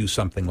can't do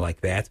something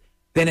like that,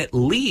 then at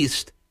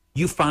least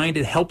you find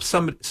it helps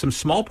some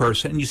small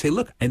person, and you say,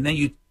 look, and then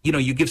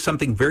you give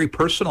something very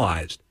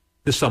personalized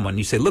to someone.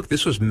 You say, look,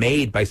 this was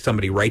made by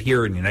somebody right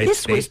here in the United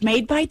States. This was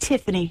made by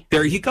Tiffany.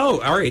 There you go.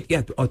 All right.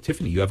 Yeah. Oh,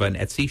 Tiffany, you have an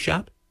Etsy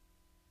shop?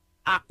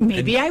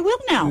 Maybe I will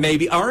now.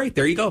 Maybe. All right.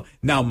 There you go.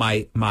 Now,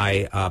 my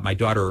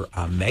daughter,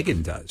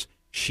 Megan, does.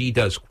 She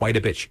does quite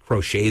a bit. She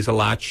crochets a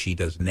lot. She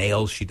does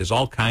nails. She does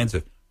all kinds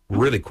of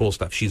really cool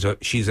stuff. She's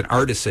an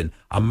artisan,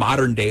 a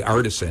modern day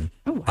artisan.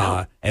 Oh,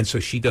 wow. And so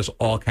she does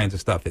all kinds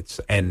of stuff.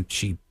 And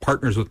she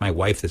partners with my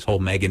wife, this whole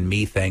Megan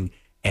Me thing.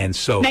 And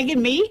so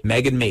Megan Me?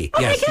 Megan Me. Oh,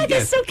 yes, my God,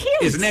 that's so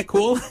cute. Isn't that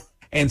cool?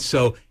 And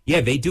so,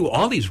 yeah, they do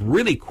all these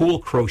really cool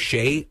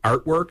crochet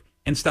artwork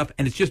and stuff.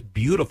 And it's just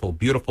beautiful,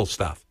 beautiful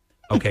stuff.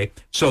 Okay.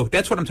 So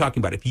that's what I'm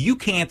talking about. If you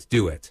can't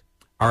do it,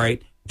 all right,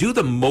 do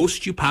the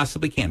most you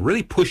possibly can.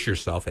 Really push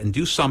yourself and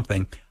do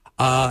something.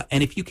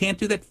 And if you can't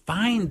do that,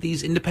 find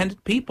these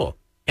independent people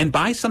and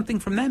buy something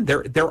from them.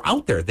 They're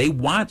out there. They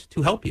want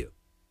to help you.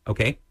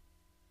 Okay.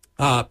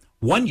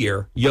 One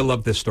year, you'll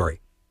love this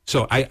story.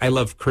 So I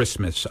love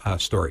Christmas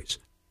stories.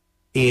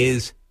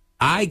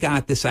 I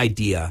got this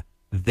idea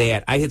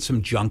that I had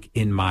some junk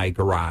in my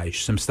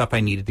garage, some stuff I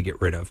needed to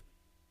get rid of.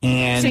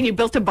 And so you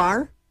built a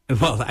bar?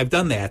 Well, I've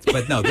done that,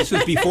 but no, this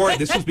was before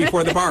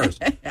the bars.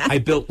 I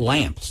built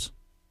lamps.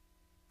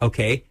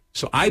 Okay.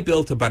 So I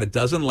built about a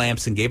dozen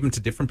lamps and gave them to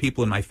different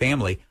people in my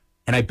family.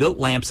 And I built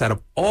lamps out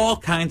of all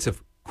kinds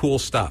of cool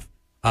stuff.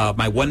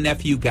 My one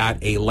nephew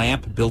got a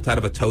lamp built out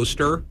of a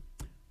toaster.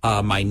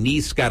 My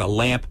niece got a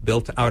lamp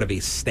built out of a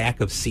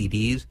stack of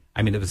CDs.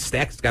 I mean, the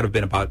stack's got to have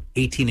been about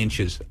 18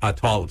 inches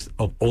tall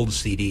of old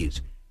CDs.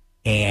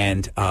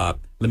 And let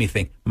me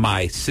think.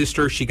 My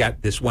sister, she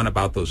got this one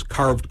about those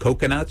carved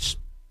coconuts.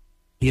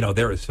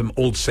 There are some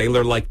old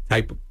sailor-like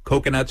type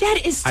coconuts.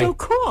 That is so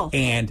cool.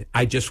 And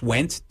I just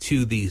went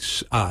to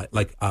these,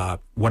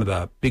 one of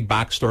the big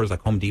box stores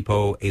like Home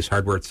Depot, Ace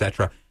Hardware,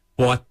 etc.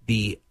 Bought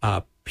the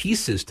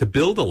pieces to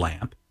build a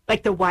lamp.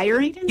 Like the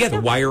wiring and stuff?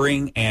 The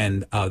wiring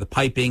and the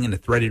piping and the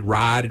threaded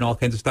rod and all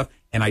kinds of stuff.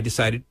 And I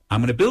decided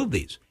I'm going to build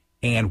these.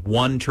 And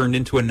one turned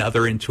into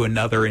another,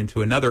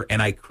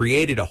 and I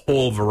created a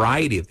whole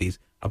variety of these,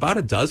 about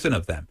a dozen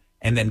of them.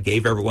 And then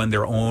gave everyone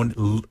their own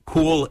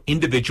cool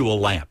individual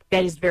lamp.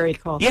 That is very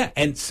cool. Yeah,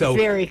 and so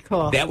very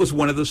cool. That was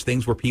one of those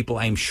things where people,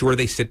 I'm sure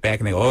they sit back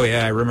and they go, oh,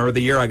 yeah, I remember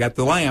the year I got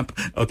the lamp.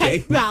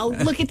 Okay. Well,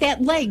 look at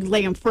that leg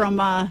lamp from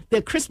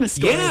the Christmas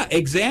story. Yeah,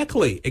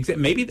 exactly.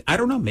 Maybe, I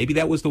don't know, maybe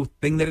that was the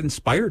thing that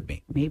inspired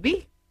me.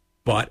 Maybe.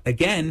 But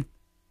again,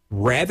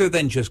 rather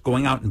than just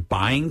going out and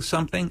buying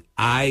something,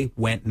 I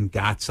went and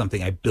got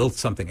something. I built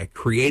something. I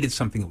created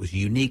something that was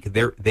unique.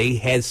 They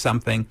had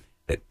something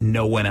that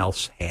no one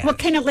else had. What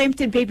kind of lamp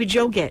did Baby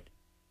Joe get?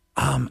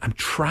 I'm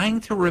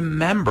trying to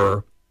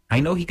remember.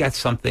 I know he got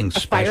something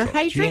special. A fire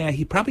hydrant? Yeah,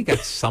 he probably got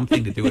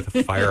something to do with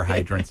a fire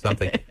hydrant,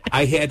 something.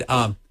 I had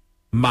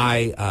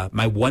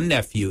my one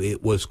nephew.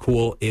 It was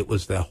cool. It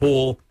was the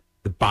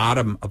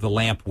bottom of the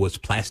lamp was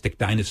plastic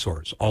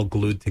dinosaurs all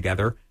glued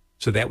together.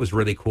 So that was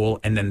really cool.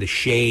 And then the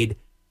shade,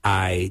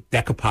 I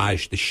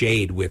decoupaged the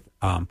shade with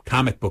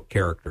comic book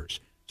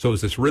characters. So it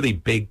was this really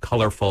big,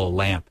 colorful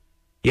lamp.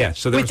 Yeah,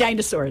 so with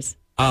dinosaurs.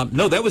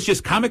 No, that was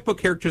just comic book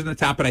characters on the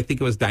top, and I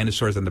think it was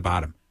dinosaurs on the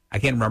bottom. I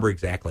can't remember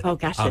exactly. Oh,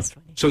 gosh, that's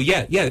funny. So,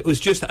 yeah, it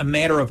was just a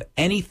matter of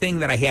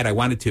anything that I had. I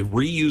wanted to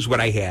reuse what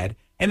I had.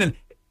 And then,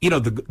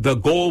 the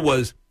goal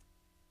was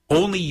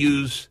only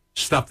use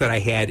stuff that I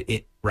had,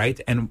 right?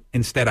 And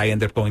instead, I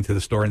ended up going to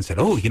the store and said,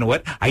 oh, you know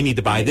what? I need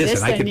to buy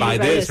this, and I could buy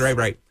this.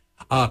 Right.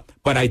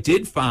 But I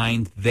did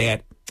find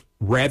that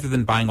rather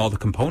than buying all the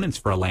components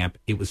for a lamp,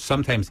 it was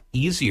sometimes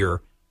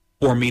easier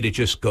for me to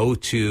just go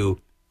to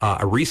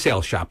a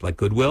resale shop like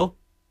Goodwill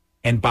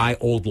and buy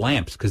old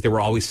lamps, because they were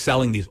always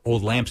selling these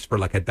old lamps for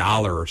like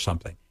 $1 or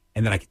something.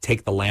 And then I could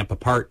take the lamp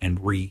apart and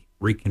reconfigure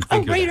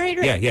it.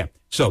 Oh, right. Yeah.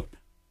 So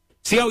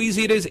See how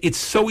easy it is? It's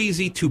so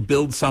easy to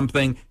build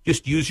something.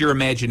 Just use your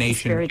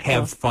imagination.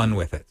 Have fun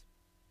with it.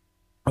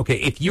 Okay,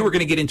 if you were going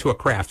to get into a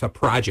craft, a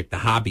project, a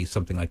hobby,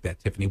 something like that,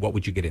 Tiffany, what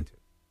would you get into?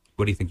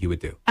 What do you think you would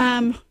do?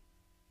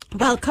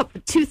 Well,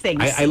 two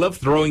things. I love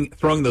throwing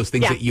those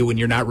things at you when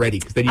you're not ready,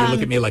 because then you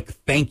look at me like,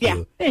 thank you.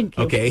 Yeah, thank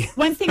you. Okay.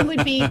 One thing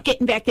would be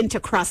getting back into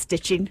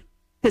cross-stitching,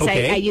 because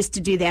I used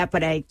to do that,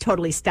 but I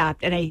totally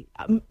stopped, and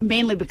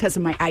mainly because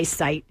of my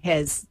eyesight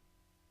has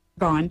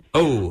gone.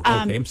 Oh,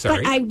 okay, I'm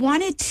sorry. But I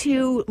wanted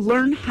to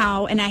learn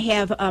how, and I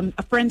have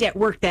a friend at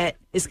work that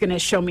is going to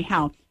show me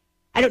how.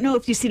 I don't know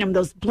if you've seen them,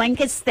 those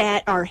blankets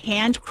that are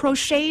hand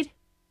crocheted.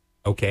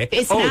 Okay.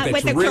 It's not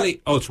that's with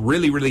really, it's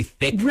really, really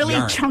thick. Really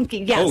yarn. chunky,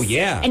 yes. Oh,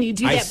 yeah. And you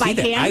do that by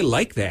hand. I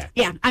like that.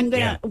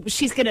 Yeah,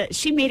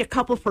 she made a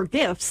couple for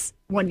gifts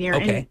one year,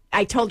 and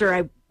I told her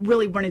I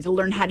really wanted to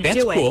learn how to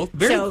do it. Cool.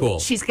 Very cool.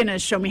 She's going to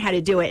show me how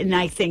to do it, and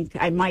I think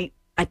I might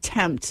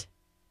attempt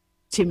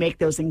to make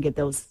those and get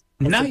those.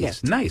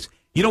 Nice.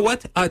 You know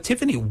what,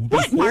 Tiffany?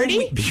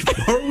 Marty?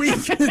 Before we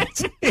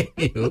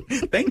continue,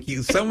 thank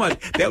you so much.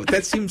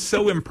 That seems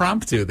so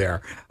impromptu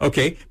there.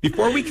 Okay,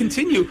 before we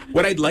continue,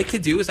 what I'd like to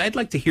do is I'd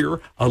like to hear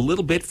a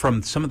little bit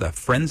from some of the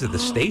friends of the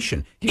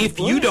station.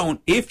 If you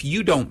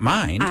don't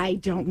mind, I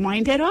don't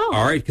mind at all.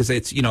 All right, because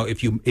it's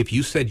if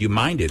you said you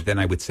minded, then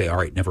I would say all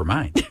right, never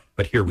mind.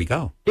 But here we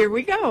go. Here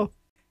we go.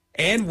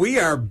 And we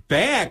are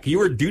back. You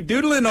were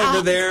doodling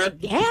over there.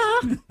 Yeah.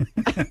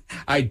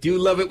 I do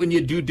love it when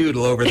you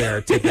doodle over there,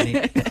 Tiffany.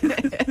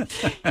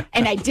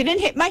 And I didn't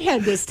hit my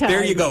head this time.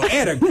 There you go.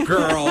 Atta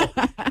girl.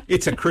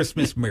 It's a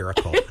Christmas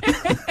miracle.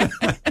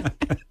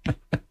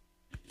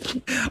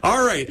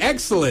 All right.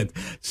 Excellent.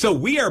 So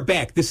we are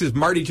back. This is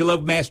Marty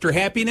Jalove, Master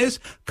Happiness,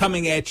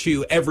 coming at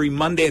you every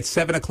Monday at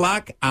 7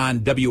 o'clock on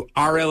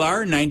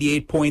WRLR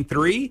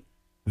 98.3,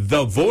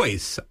 the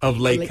voice of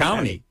Lake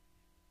County,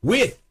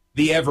 with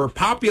the ever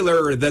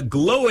popular, the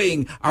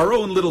glowing, our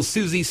own little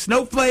Susie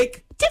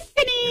Snowflake,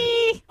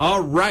 Tiffany.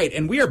 All right,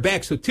 and we are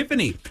back. So,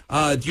 Tiffany,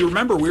 do you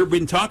remember we've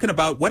been talking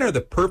about what are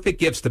the perfect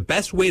gifts, the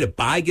best way to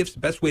buy gifts, the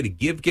best way to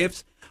give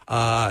gifts,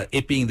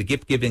 it being the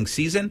gift-giving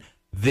season.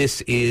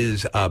 This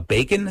is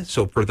bacon.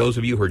 So for those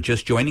of you who are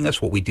just joining us,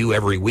 what we do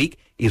every week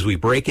is we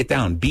break it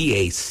down,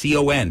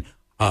 B-A-C-O-N.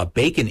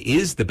 Bacon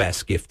is the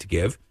best gift to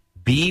give.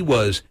 B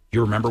was, do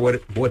you remember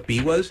what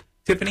B was?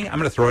 Tiffany, I'm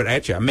going to throw it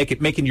at you. I'm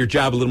making your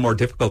job a little more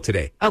difficult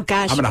today. Oh,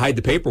 gosh. I'm going to hide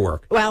the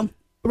paperwork. Well,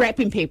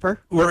 wrapping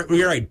paper.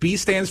 You're right. B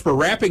stands for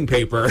wrapping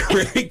paper.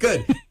 Very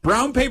good.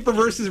 Brown paper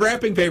versus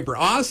wrapping paper.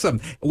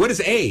 Awesome. What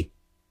is A?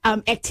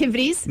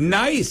 Activities.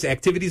 Nice.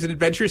 Activities and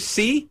adventures.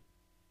 C?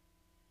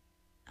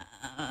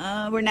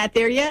 We're not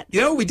there yet.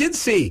 We did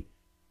C.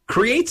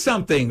 Create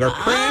something or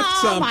craft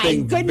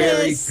something. My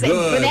goodness. Very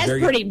good. But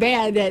that's pretty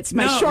bad. That's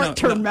my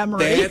short-term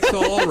memory. That's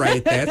all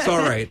right. That's all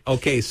right.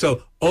 Okay,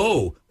 so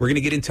O. We're going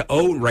to get into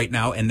O right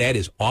now, and that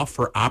is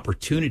offer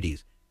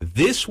opportunities.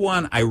 This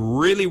one I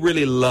really,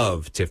 really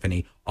love,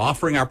 Tiffany,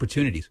 offering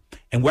opportunities.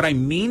 And what I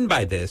mean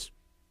by this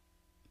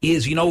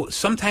is,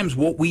 sometimes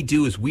what we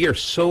do is we are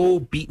so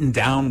beaten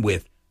down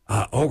with,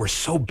 we're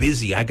so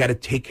busy. I got to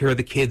take care of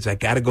the kids. I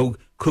got to go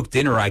cook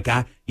dinner.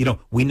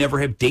 We never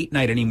have date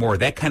night anymore,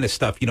 that kind of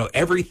stuff.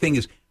 Everything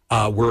is,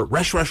 we're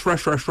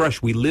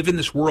rush. We live in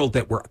this world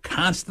that we're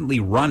constantly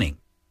running,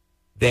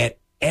 that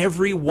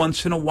every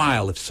once in a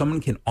while, if someone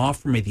can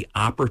offer me the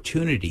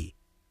opportunity,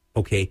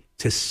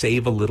 to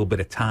save a little bit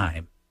of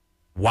time,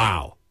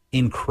 wow,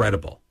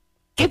 incredible.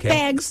 Gift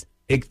bags.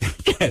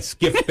 Yes,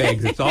 gift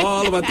bags. It's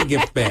all about the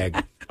gift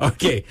bag.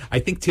 Okay, I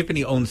think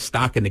Tiffany owns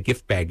stock in the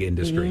gift bag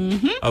industry.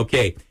 Mm-hmm.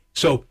 Okay,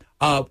 so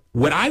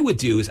what I would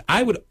do is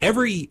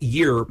every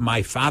year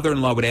my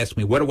father-in-law would ask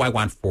me, what do I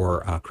want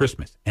for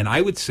Christmas? And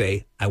I would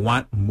say, I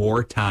want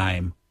more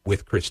time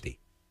with Christy.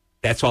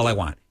 That's all I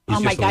want. Oh,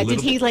 my God.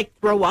 Did he,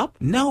 throw up?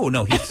 No.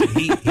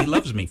 He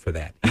loves me for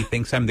that. He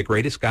thinks I'm the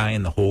greatest guy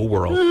in the whole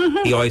world.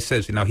 Mm-hmm. He always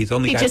says, he's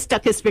only just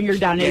stuck his finger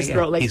down his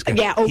throat.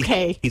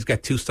 Okay. He's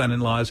got 2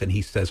 son-in-laws, and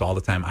he says all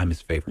the time, I'm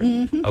his favorite.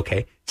 Mm-hmm.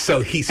 Okay?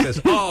 So he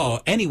says,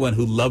 anyone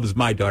who loves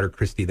my daughter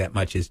Christy that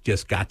much has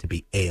just got to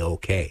be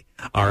A-okay.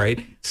 All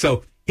right?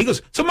 So he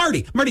goes, so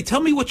Marty,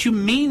 tell me what you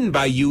mean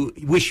by you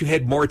wish you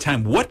had more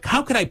time.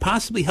 How could I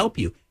possibly help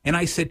you? And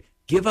I said,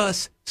 give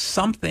us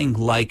something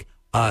like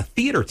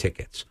theater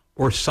tickets,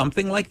 or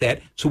something like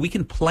that, so we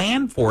can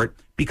plan for it.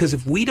 Because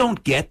if we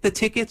don't get the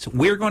tickets,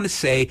 we're going to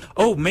say,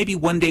 maybe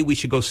one day we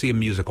should go see a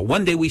musical.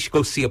 One day we should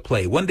go see a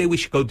play. One day we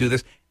should go do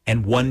this.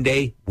 And one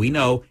day, we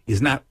know,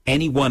 is not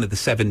any one of the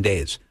 7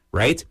 days,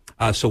 right?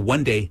 So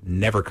one day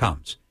never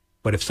comes.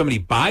 But if somebody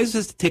buys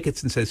us the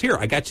tickets and says, here,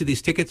 I got you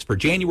these tickets for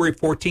January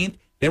 14th,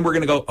 then we're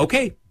going to go,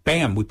 okay,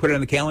 bam, we put it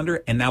on the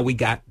calendar, and now we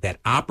got that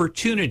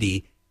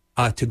opportunity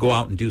to go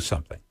out and do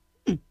something.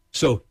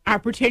 So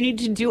opportunity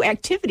to do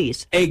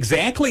activities.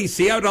 Exactly.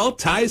 See how it all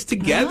ties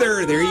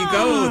together. There you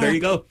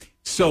go.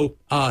 So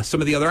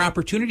some of the other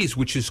opportunities,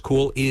 which is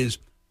cool, is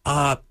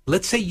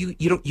let's say you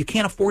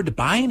can't afford to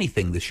buy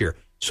anything this year.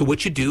 So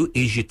what you do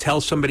is you tell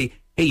somebody,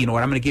 hey, you know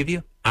what I'm going to give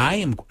you?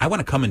 I want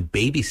to come and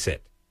babysit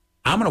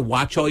I'm going to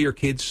watch all your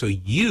kids so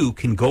you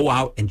can go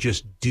out and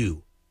just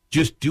do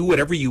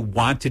whatever you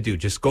want to do.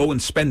 Just go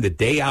and spend the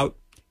day out.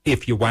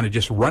 If you want to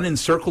just run in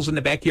circles in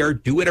the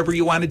backyard, do whatever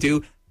you want to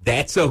do.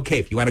 That's okay.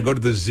 If you want to go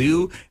to the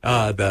zoo,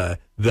 the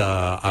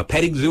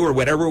petting zoo or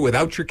whatever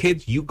without your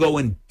kids, you go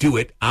and do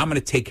it. I'm going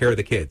to take care of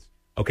the kids.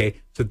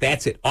 Okay, so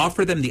that's it.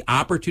 Offer them the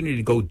opportunity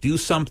to go do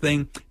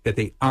something that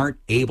they aren't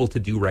able to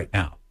do right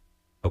now.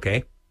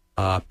 Okay,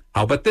 how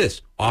about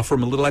this? Offer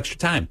them a little extra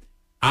time.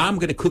 I'm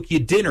going to cook you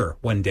dinner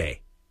one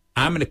day.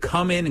 I'm going to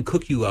come in and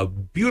cook you a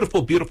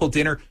beautiful, beautiful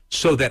dinner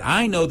so that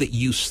I know that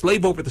you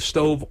slave over the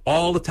stove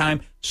all the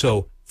time.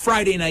 So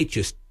Friday night,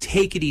 just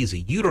take it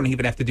easy. You don't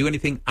even have to do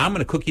anything. I'm going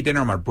to cook you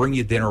dinner. I'm going to bring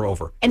you dinner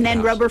over. And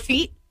then rub her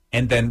feet?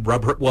 And then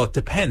rub her. Well, it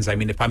depends. I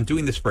mean, if I'm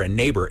doing this for a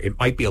neighbor, it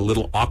might be a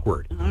little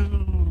awkward.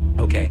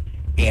 Okay.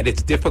 And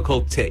it's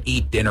difficult to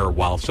eat dinner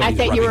while somebody's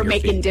I thought you were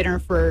making feet. Dinner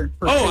for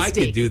Oh,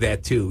 Christy. I could do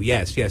that too.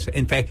 Yes, yes.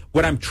 In fact,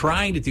 what I'm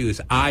trying to do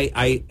is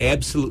I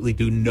absolutely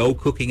do no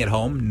cooking at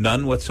home,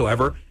 none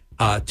whatsoever,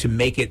 to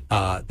make it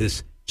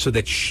this so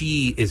that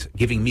she is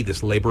giving me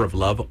this labor of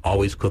love,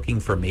 always cooking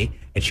for me,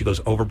 and she goes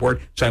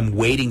overboard. So I'm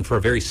waiting for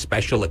a very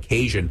special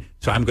occasion.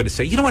 So I'm going to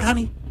say, you know what,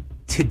 honey?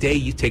 Today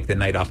you take the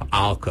night off.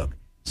 I'll cook.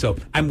 So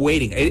I'm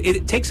waiting.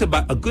 It takes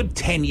about a good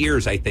 10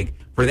 years, I think,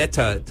 for that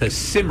to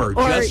simmer or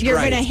just right. Or you're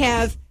going to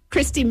have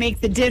Christy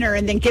make the dinner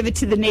and then give it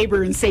to the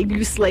neighbor and say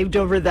you slaved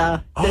over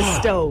the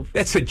stove.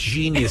 That's a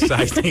genius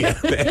idea.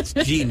 That's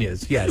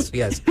genius. Yes,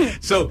 yes.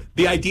 So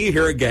the idea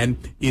here again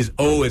is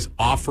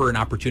offer an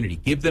opportunity.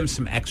 Give them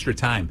some extra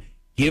time.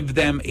 Give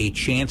them a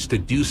chance to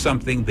do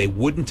something they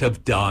wouldn't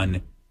have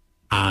done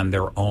on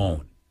their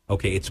own.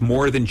 Okay, it's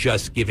more than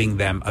just giving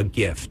them a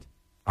gift.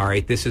 All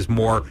right, this is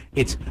more.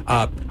 It's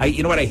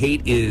you know what I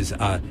hate is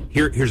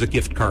here's a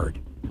gift card.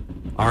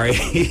 All right,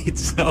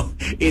 so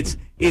it's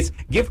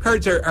gift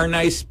cards are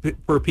nice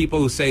for people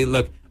who say,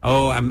 look,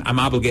 I'm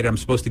obligated. I'm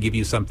supposed to give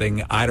you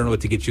something. I don't know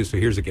what to get you, so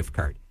here's a gift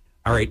card.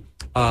 All right,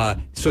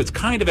 so it's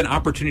kind of an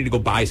opportunity to go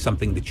buy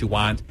something that you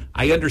want.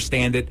 I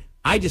understand it.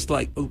 I just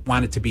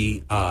want it to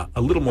be a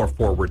little more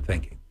forward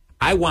thinking.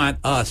 I want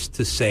us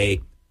to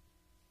say,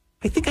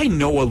 I think I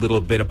know a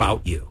little bit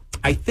about you.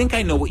 I think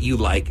I know what you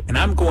like, and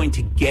I'm going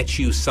to get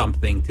you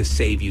something to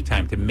save you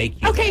time, to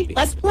make you happy. Okay,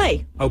 let's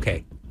play.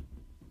 Okay.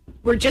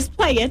 We're just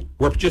playing.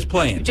 We're just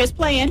playing. Just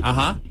playing.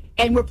 Uh-huh.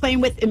 And we're playing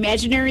with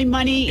imaginary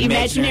money,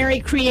 imaginary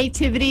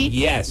creativity.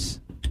 Yes.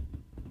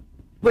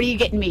 What are you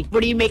getting me?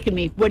 What are you making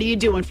me? What are you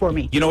doing for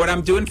me? You know what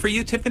I'm doing for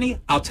you, Tiffany?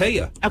 I'll tell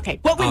you. Okay.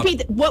 What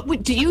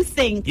would do you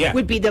think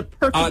would be the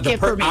perfect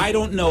gift for me? I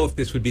don't know if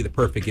this would be the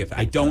perfect gift.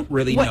 I don't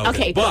really know.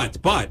 Okay. But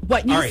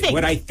what you think?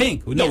 What I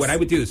think, what I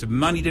would do is if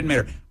money didn't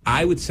matter,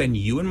 I would send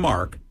you and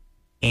Mark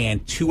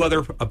and 2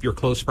 other of your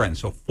close friends,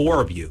 so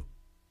 4 of you,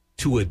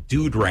 to a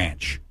dude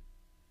ranch.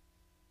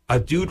 A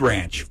dude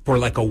ranch for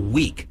like a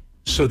week,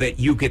 so that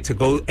you get to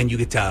go and you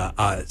get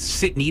to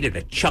sit and eat at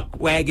a chuck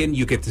wagon.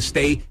 You get to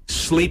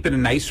sleep in a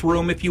nice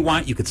room if you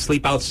want. You could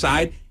sleep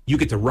outside. You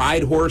get to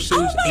ride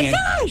horses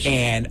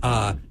and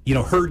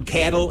herd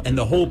cattle and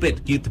the whole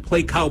bit. You get to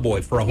play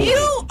cowboy for a whole week.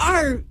 You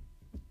are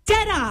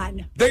dead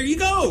on. There you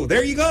go.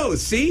 There you go.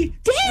 See?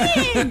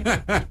 Dang.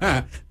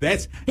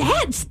 That's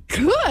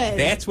good.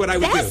 That's what I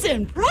would do. That's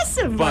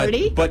impressive,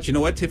 Marty. But you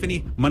know what,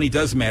 Tiffany? Money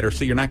does matter,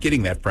 so you're not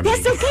getting that from me.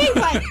 That's okay,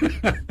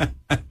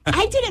 but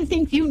I didn't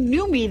think you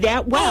knew me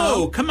that well.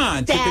 Oh, come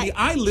on, Tiffany.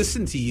 I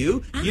listen to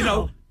you.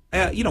 Oh.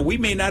 You know, we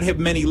may not have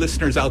many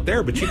listeners out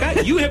there, but you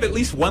have at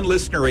least one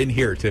listener in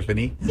here,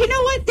 Tiffany. You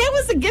know what? That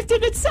was a gift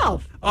in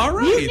itself. All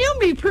right. You knew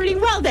me pretty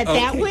well.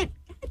 That would.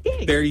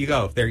 There you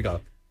go. There you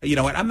go. You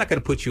know what? I'm not going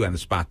to put you on the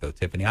spot, though,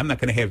 Tiffany. I'm not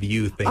going to have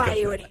you think of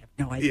you would have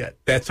no idea. Yeah,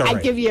 that's all right.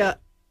 I'd give you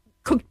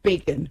cooked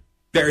bacon.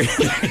 There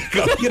you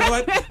go. You know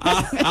what?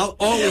 I'll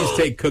always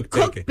take cooked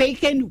bacon. Cooked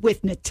bacon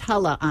with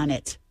Nutella on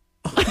it.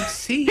 Oh,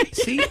 see,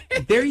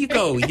 there you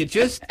go. You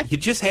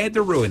just had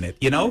to ruin it.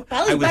 You know,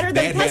 well, it's better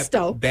than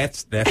pesto.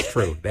 That's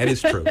true. That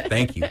is true.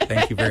 Thank you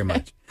very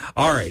much.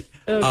 All right.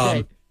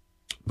 Okay.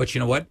 But you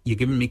know what? You're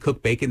giving me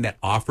cooked bacon that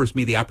offers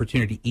me the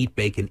opportunity to eat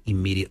bacon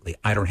immediately.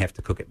 I don't have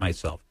to cook it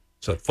myself.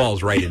 So it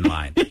falls right in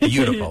line.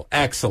 Beautiful.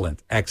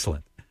 Excellent.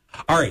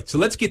 All right. So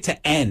let's get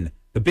to N,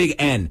 the big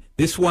N.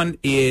 This one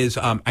is,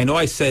 I know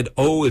I said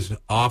O is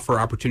offer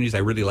opportunities. I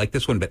really like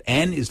this one, but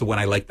N is the one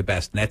I like the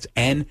best. And that's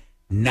N,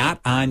 not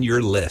on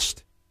your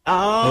list.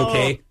 Oh.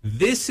 Okay.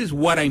 This is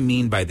what I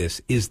mean by this,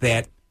 is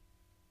that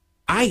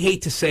I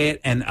hate to say it,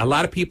 and a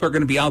lot of people are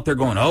going to be out there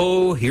going,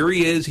 oh, here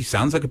he is. He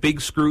sounds like a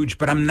big Scrooge,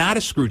 but I'm not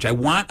a Scrooge. I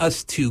want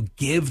us to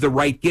give the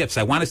right gifts.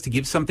 I want us to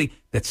give something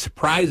that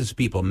surprises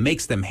people,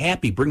 makes them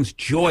happy, brings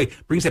joy,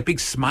 brings that big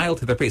smile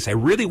to their face. I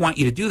really want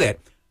you to do that.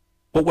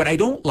 But what I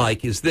don't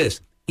like is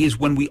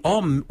when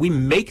we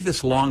make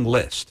this long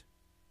list,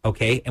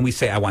 okay, and we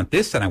say, I want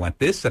this, and I want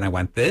this, and I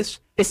want this.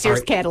 The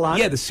Sears catalog.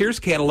 Yeah, the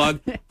Sears catalog,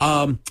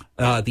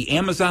 the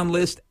Amazon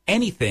list,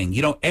 anything.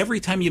 You know,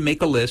 every time you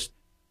make a list,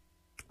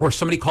 or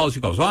somebody calls you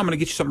and goes, I'm going to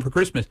get you something for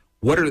Christmas.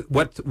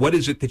 What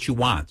is it that you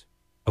want?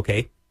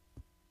 Okay.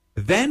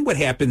 Then what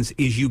happens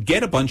is you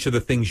get a bunch of the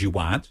things you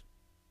want.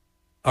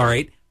 All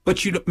right.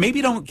 but you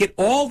maybe don't get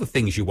all the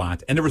things you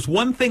want. And there was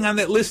one thing on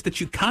that list that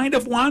you kind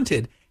of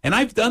wanted. And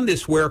I've done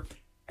this where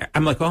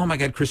I'm like, oh, my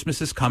God,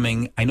 Christmas is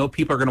coming. I know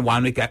people are going to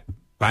want to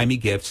buy me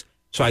gifts.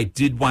 So I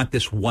did want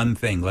this one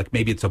thing, like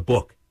maybe it's a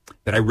book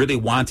that I really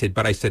wanted.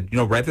 But I said,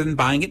 rather than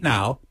buying it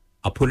now,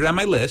 I'll put it on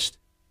my list,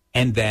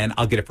 and then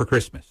I'll get it for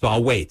Christmas. So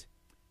I'll wait.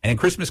 And then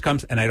Christmas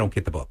comes, and I don't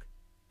get the book.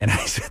 And I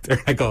sit there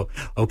and I go,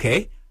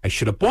 okay, I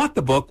should have bought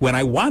the book when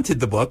I wanted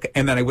the book,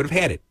 and then I would have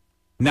had it.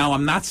 Now,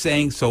 I'm not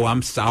saying so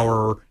I'm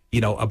sour,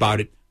 about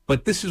it.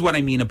 But this is what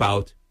I mean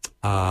about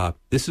going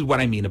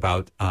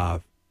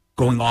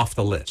off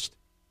the list.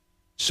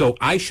 So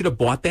I should have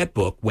bought that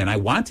book when I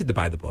wanted to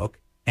buy the book,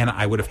 and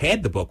I would have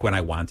had the book when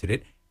I wanted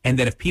it. And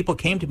then if people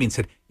came to me and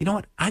said, you know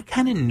what, I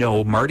kind of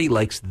know Marty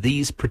likes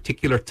these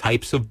particular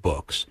types of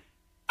books.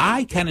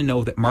 I kind of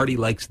know that Marty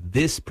likes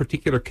this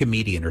particular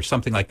comedian or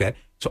something like that.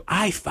 So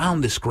I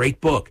found this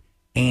great book,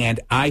 and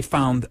I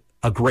found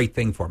a great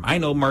thing for him. I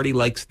know Marty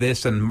likes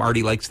this and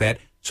Marty likes that.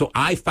 So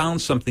I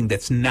found something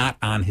that's not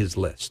on his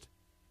list.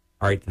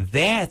 All right,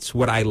 that's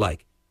what I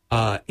like.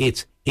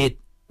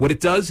 What it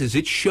does is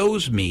it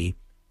shows me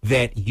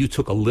that you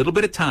took a little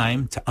bit of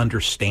time to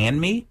understand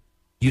me.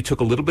 You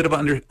took a little bit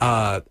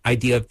of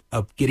idea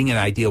of getting an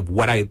idea of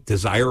what I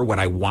desire, what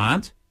I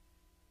want.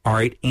 All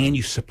right, and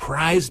you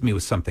surprised me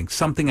with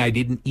something I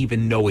didn't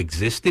even know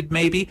existed,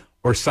 maybe,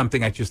 or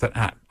something I just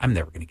thought, I'm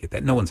never going to get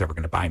that. No one's ever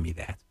going to buy me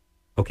that.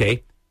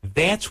 Okay,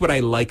 that's what I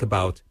like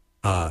about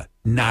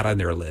not on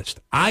their list.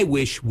 I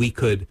wish we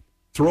could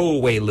throw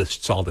away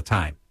lists all the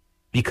time,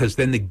 because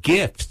then the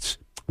gifts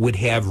would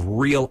have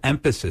real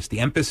emphasis. The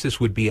emphasis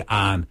would be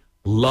on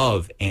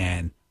love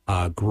and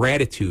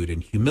gratitude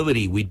and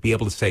humility. We'd be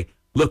able to say,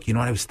 look,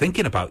 I was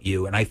thinking about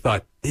you, and I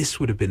thought this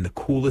would have been the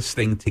coolest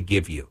thing to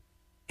give you,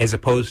 as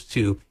opposed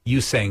to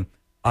you saying,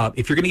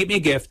 if you're going to give me a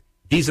gift,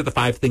 these are the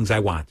 5 things I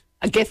want.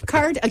 A gift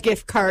card, a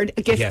gift card,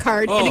 a gift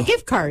card, and a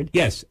gift card.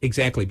 Yes,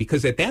 exactly.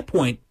 Because at that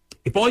point,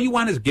 if all you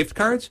want is gift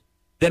cards,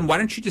 then why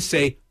don't you just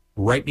say,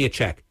 write me a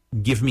check,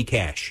 give me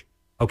cash.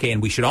 Okay,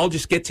 and we should all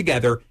just get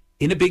together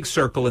in a big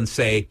circle and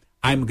say,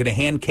 I'm going to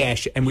hand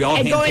cash, and we all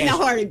hand go cash in the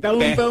heart,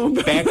 boom, boom,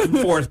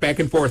 back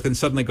and forth, and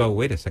suddenly go,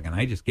 wait a second,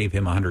 I just gave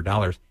him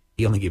 $100.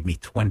 He only gave me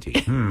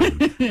 20.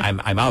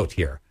 I'm out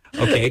here.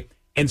 Okay,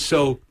 and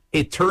so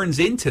it turns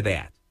into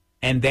that,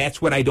 and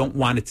that's what I don't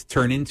want it to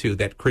turn into.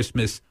 That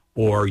Christmas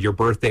or your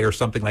birthday or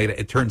something like that,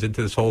 it turns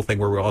into this whole thing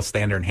where we all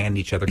stand there and hand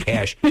each other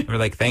cash, and we're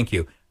like, thank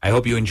you. I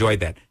hope you enjoyed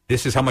that.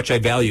 This is how much I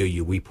value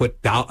you. We put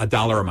a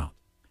dollar amount,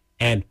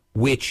 and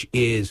which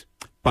is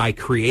by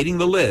creating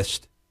the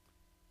list.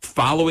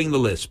 Following the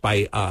list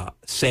by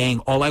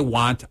saying all I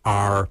want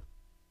are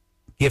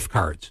gift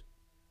cards.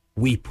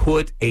 We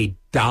put a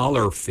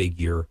dollar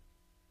figure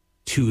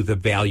to the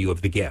value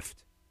of the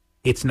gift.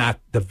 It's not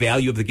the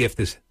value of the gift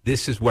is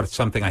this is what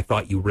something I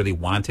thought you really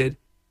wanted.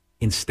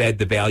 Instead,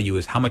 the value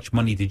is how much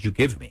money did you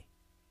give me?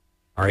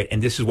 All right.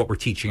 And this is what we're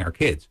teaching our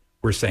kids.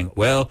 We're saying,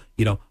 well,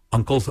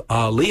 Uncle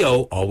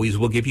Leo always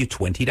will give you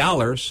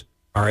 $20.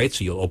 All right.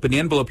 So you'll open the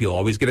envelope. You'll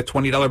always get a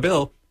 $20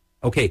 bill.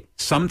 Okay,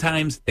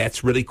 sometimes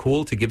that's really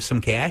cool to give some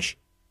cash.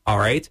 All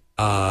right,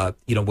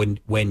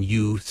 when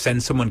you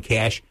send someone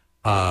cash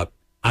on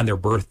their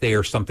birthday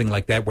or something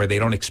like that, where they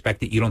don't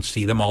expect it, you don't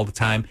see them all the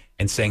time,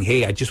 and saying,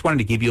 "Hey, I just wanted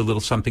to give you a little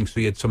something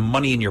so you had some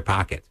money in your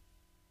pocket."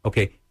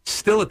 Okay,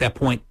 still at that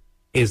point,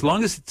 as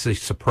long as it's a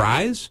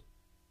surprise,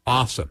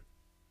 awesome.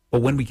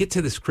 But when we get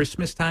to this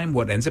Christmas time,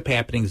 what ends up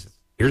happening is,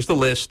 here's the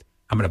list.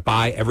 I'm going to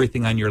buy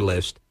everything on your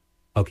list,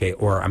 okay,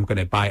 or I'm going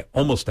to buy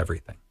almost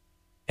everything.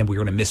 And we're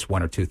going to miss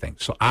 1 or 2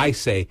 things. So I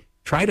say,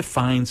 try to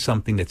find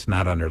something that's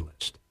not on their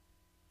list.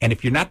 And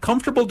if you're not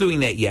comfortable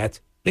doing that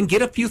yet, then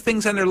get a few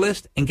things on their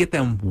list and get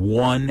them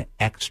one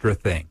extra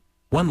thing,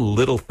 one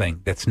little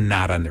thing that's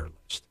not on their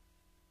list.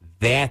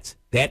 That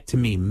to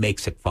me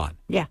makes it fun.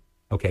 Yeah.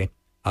 Okay.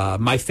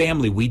 My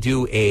family, we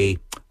do a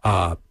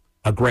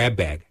grab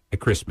bag at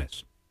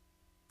Christmas.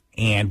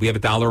 And we have a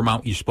dollar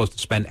amount. You're supposed to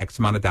spend X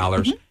amount of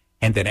dollars. Mm-hmm.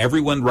 And then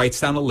everyone writes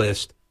down a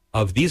list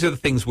of these are the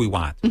things we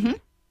want. Mm-hmm.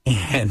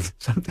 And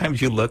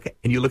sometimes you look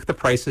at the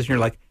prices and you're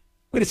like,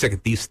 wait a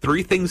second, these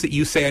 3 things that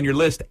you say on your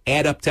list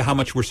add up to how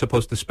much we're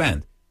supposed to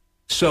spend.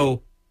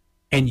 So,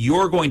 and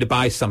you're going to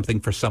buy something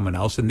for someone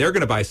else and they're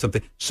going to buy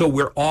something. So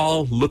we're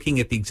all looking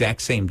at the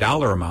exact same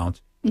dollar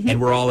amount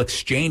and we're all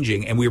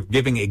exchanging and we're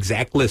giving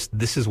exact list.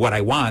 This is what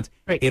I want.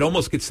 Right. It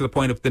almost gets to the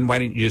point of then why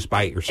didn't you just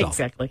buy it yourself?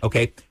 Exactly.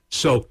 Okay.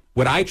 So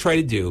what I try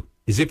to do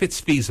is if it's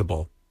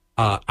feasible,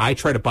 I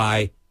try to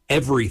buy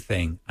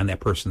everything on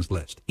that person's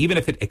list, even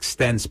if it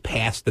extends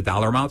past the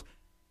dollar amount.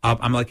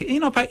 I'm like,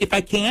 if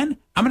I can,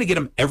 I'm going to get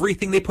them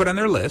everything they put on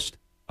their list.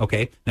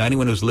 Okay. Now,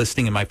 anyone who's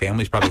listening in my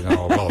family is probably going,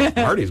 oh, well,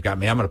 Marty's got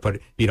me. I'm going to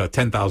put,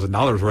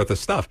 $10,000 worth of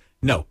stuff.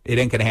 No, it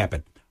ain't going to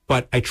happen.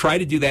 But I try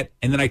to do that,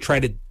 and then I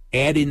try to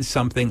add in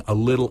something a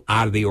little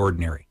out of the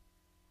ordinary,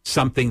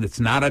 something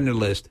that's not on their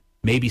list,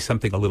 maybe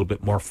something a little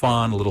bit more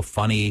fun, a little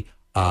funny,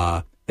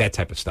 that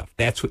type of stuff.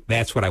 That's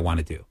what I want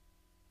to do.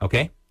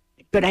 Okay.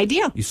 Good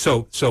idea.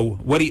 So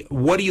what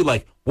do you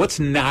like? What's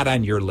not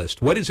on your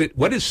list? What is it?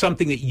 What is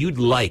something that you'd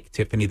like,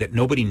 Tiffany, that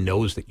nobody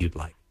knows that you'd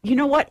like? You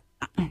know what?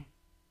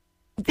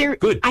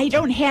 Good. I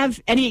don't have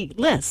any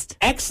list.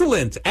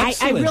 Excellent. I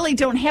really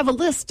don't have a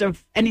list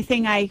of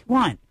anything I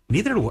want.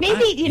 Neither do I.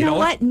 Maybe, you know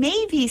what?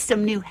 Maybe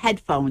some new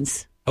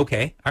headphones.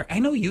 Okay. I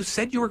know you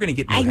said you were going to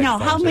get new headphones. I know.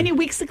 How many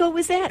weeks ago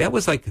was that? That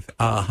was like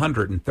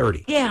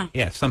 130. Yeah.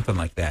 Yeah, something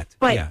like that.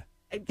 But yeah.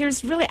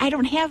 There's really, I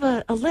don't have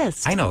a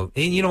list. I know.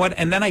 And you know what?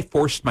 And then I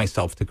forced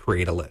myself to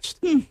create a list.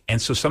 And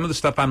so some of the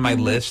stuff on my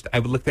list, I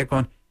would look at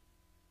going,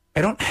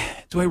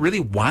 do I really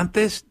want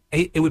this?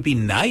 It would be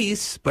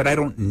nice, but I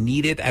don't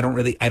need it. I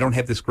don't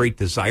have this great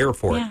desire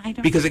for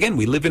it. Because again,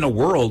 we live in a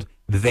world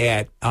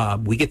that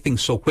we get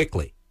things so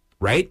quickly,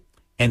 right?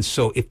 And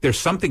so if there's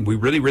something we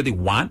really, really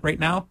want right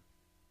now,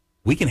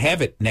 we can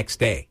have it next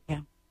day. Yeah.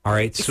 All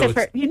right. Except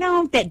for,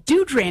 that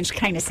Dude Ranch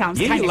kind of sounds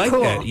kind of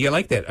cool. That. You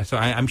like that. So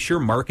I'm sure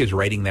Mark is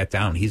writing that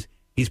down. He's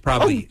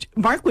probably...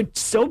 Oh, Mark would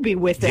so be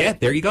with it. Yeah,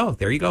 there you go.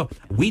 There you go.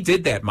 We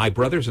did that. My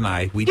brothers and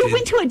I. You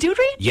went to a Dude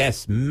Ranch?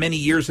 Yes, many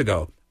years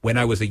ago when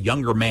I was a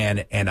younger man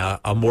and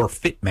a more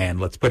fit man.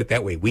 Let's put it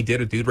that way. We did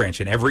a Dude Ranch.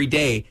 And every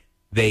day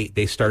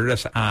they started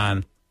us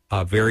on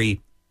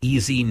very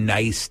easy,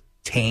 nice,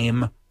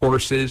 tame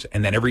horses.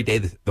 And then every day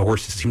the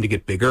horses seemed to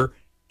get bigger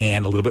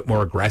and a little bit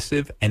more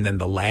aggressive. And then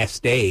the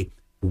last day,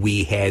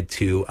 we had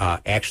to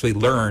actually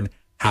learn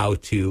how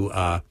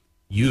to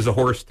use a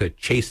horse to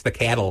chase the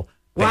cattle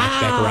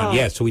back around.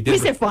 Yeah, so we did.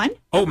 Was it fun?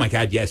 Oh, my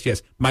God,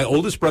 yes. My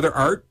oldest brother,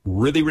 Art,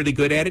 really, really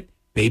good at it.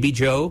 Baby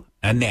Joe,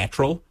 a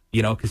natural,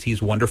 because he's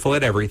wonderful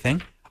at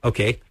everything.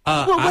 Okay.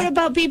 What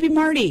about Baby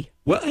Marty?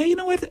 Well, you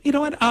know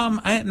what?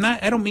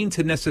 I don't mean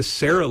to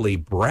necessarily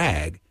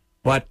brag,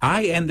 but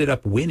I ended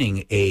up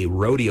winning a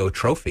rodeo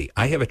trophy.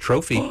 I have a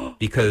trophy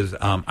because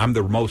I'm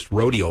the most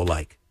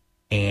rodeo-like.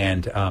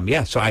 And,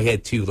 so I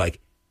had to,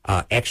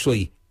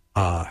 actually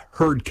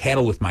herd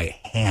cattle with my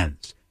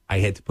hands. I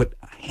had to put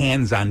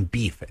hands on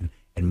beef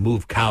and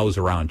move cows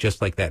around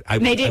just like that.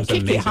 They didn't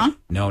kick you, huh?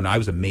 No, I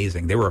was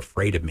amazing. They were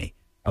afraid of me.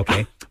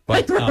 Okay.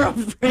 But they were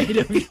afraid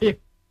of you.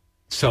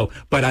 So,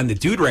 but on the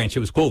Dude Ranch, it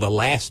was cool. The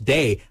last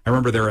day, I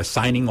remember they were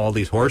assigning all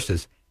these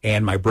horses,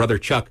 and my brother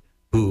Chuck,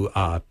 who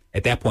at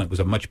that point was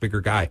a much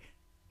bigger guy,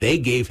 they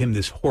gave him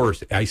this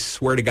horse. I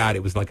swear to God,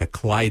 it was like a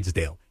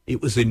Clydesdale.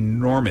 It was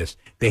enormous.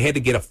 They had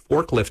to get a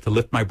forklift to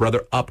lift my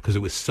brother up because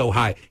it was so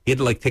high. He had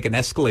to take an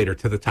escalator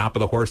to the top of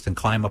the horse and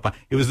climb up.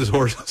 This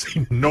horse was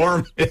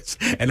enormous.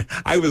 And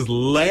I was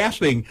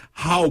laughing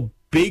how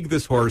big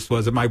this horse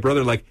was. And my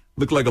brother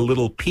looked like a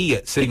little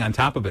pea sitting on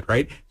top of it,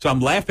 right? So I'm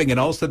laughing, and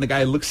all of a sudden the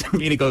guy looks at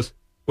me and he goes,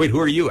 "Wait, who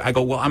are you?" I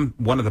go, "Well, I'm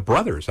one of the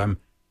brothers." And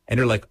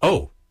they're like,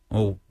 "Oh,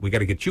 we got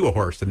to get you a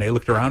horse." And they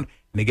looked around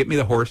and they get me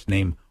the horse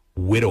named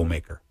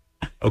Widowmaker.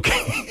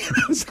 Okay.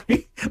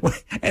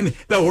 And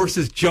the horse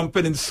is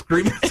jumping and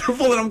screaming.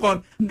 And I'm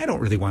going, I don't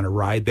really want to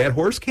ride that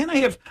horse. Can I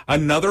have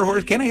another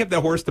horse? Can I have that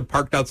horse that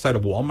parked outside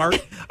of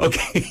Walmart?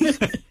 Okay.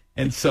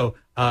 And so,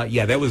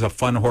 that was a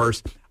fun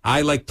horse.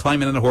 I like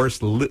climbing on the horse,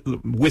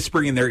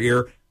 whispering in their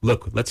ear,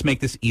 "Look, let's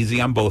make this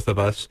easy on both of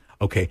us.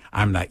 Okay,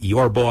 I'm not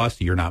your boss.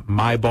 You're not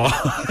my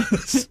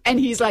boss." And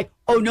he's like,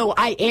 "Oh, no,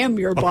 I am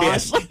your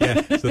boss."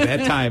 Yeah. So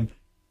that time,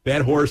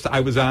 that horse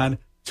I was on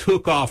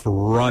took off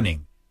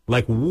running.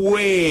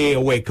 Way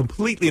away,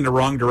 completely in the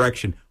wrong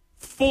direction,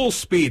 full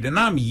speed. And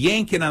I'm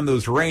yanking on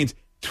those reins,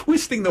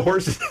 twisting the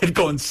horse's head,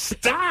 going,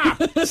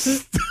 "Stop,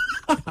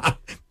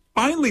 stop."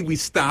 Finally, we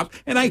stop,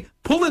 and I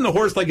pull in the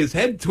horse, his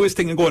head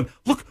twisting and going,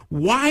 "Look,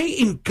 why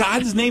in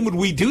God's name would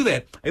we do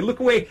that?" I look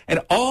away,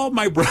 and all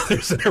my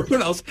brothers and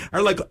everyone else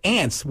are like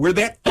ants. We're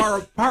that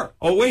far apart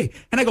away.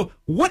 And I go,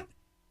 "What?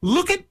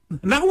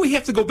 Now we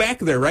have to go back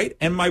there, right?"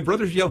 And my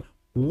brothers yell,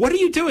 "What are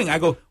you doing?" I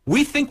go,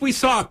 "We think we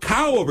saw a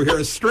cow over here,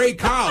 a stray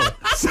cow."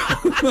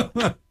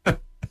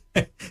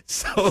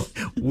 So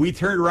we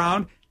turned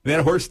around, and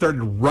that horse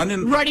started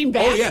running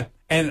back. Oh, yeah.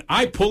 And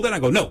I pulled in. I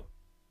go, "No,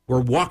 we're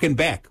walking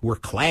back. We're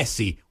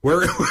classy.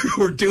 We're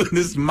doing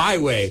this my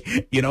way,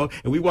 And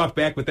we walked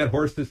back with that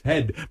horse's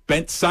head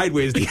bent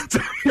sideways the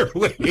entire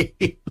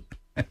way.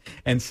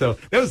 And so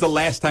that was the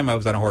last time I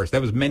was on a horse.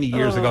 That was many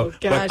years ago.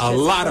 Gosh, but a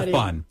lot of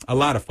fun. A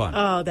lot of fun.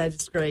 Oh,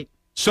 that's great.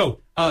 So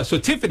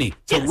Tiffany,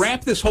 to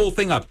wrap this whole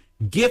thing up,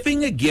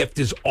 giving a gift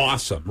is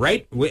awesome,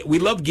 right? We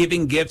love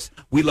giving gifts.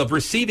 We love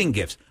receiving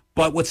gifts.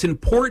 But what's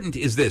important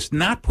is this,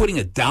 not putting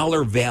a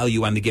dollar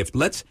value on the gift.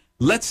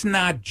 Let's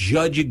not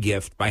judge a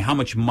gift by how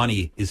much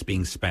money is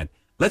being spent.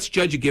 Let's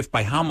judge a gift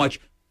by how much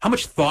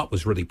thought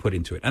was really put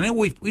into it. I know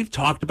we've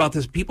talked about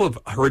this. People have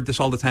heard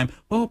this all the time.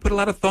 "Oh, put a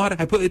lot of thought."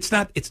 It's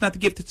not the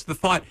gift, it's the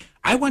thought.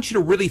 I want you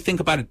to really think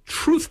about it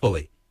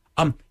truthfully.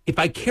 If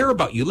I care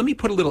about you, let me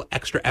put a little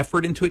extra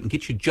effort into it and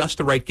get you just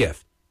the right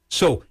gift.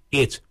 So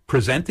it's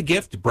present the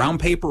gift, brown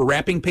paper,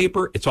 wrapping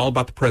paper. It's all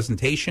about the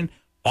presentation.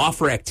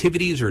 Offer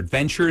activities or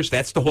adventures.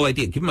 That's the whole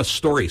idea. Give them a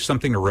story,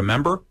 something to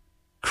remember.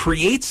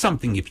 Create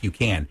something if you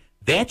can.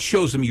 That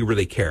shows them you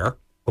really care.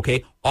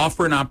 Okay.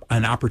 Offer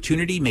an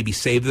opportunity. Maybe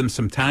save them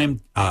some time.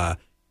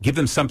 Give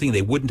them something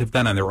they wouldn't have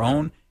done on their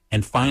own.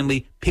 and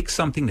finally pick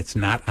something that's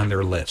not on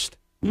their list.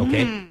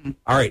 Okay?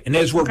 All right. And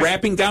as we're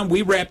wrapping down,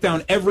 we wrap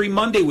down every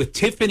Monday with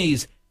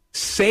Tiffany's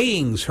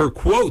sayings, her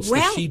quotes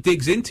that she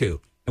digs into.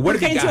 And what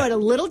we're going to do it a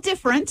little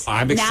different.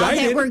 I'm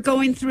excited. Now that we're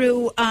going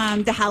through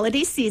the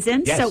holiday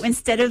season. Yes. So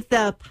instead of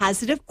the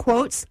positive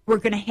quotes, we're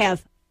going to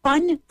have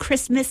fun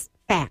Christmas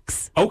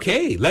facts.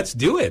 Okay, let's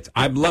do it.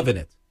 I'm loving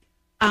it.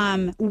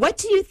 What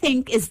do you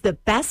think is the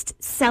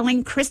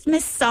best-selling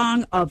Christmas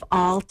song of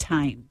all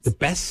time? The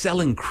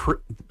best-selling,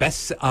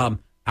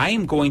 I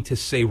am going to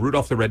say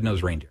Rudolph the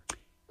Red-Nosed Reindeer.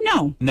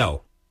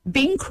 No.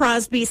 Bing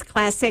Crosby's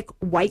classic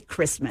White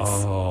Christmas.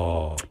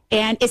 Oh.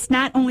 And it's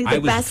not only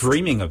the best. I was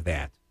dreaming of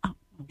that. Oh,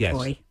 yes.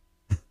 Boy.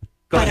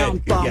 Go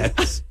ahead.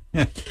 Yes.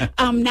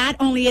 Not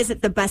only is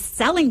it the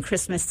best-selling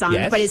Christmas song,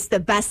 but it's the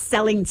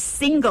best-selling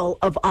single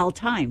of all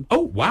time. Oh,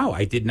 wow.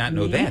 I did not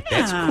know that.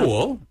 That's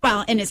cool.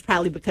 Well, and it's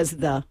probably because of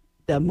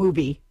the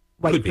movie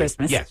White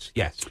Christmas.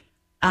 Yes.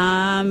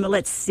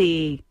 Let's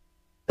see.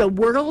 The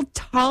world's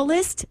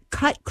tallest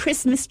cut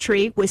Christmas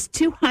tree was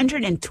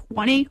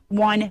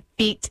 221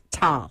 feet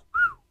tall.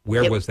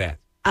 Where was that?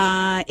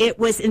 It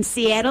was in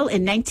Seattle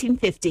in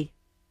 1950.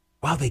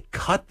 Wow, they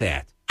cut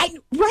that.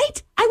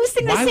 Right? I was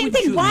thinking the same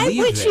thing.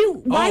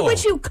 Why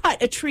would you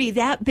cut a tree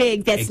that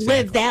big that's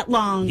lived that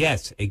long?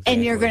 Yes, exactly.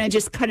 And you're going to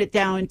just cut it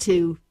down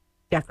to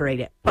decorate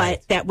it.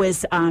 But that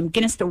was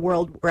Guinness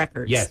World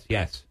Records.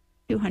 Yes.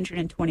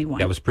 221.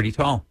 That was pretty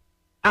tall.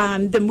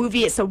 The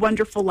movie It's a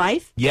Wonderful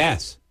Life.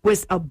 Yes.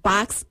 Was a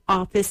box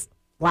office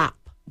flop.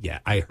 Yeah,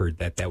 I heard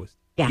that. That was.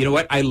 Yeah. You know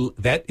what?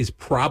 That is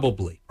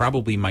probably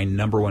my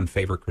number one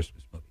favorite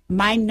Christmas movie.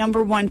 My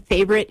number one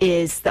favorite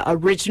is the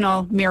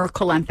original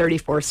Miracle on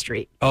 34th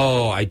Street.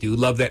 Oh, I do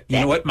love that. You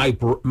know what?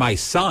 My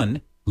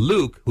son,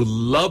 Luke, who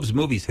loves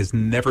movies, has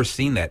never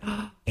seen that.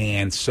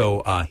 And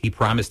so he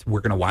promised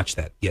we're going to watch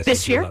that. Yes.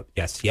 This year?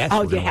 Yes.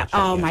 Oh, yeah.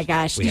 Oh, my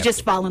gosh. You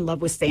just fall in love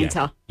with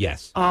Santa.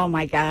 Yes. Oh,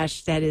 my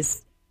gosh.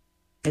 That's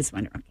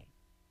wonderful. Okay.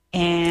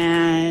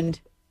 And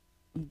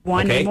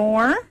one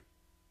more.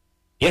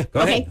 Yeah,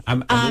 go ahead.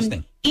 I'm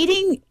listening.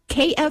 Eating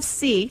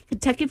KFC,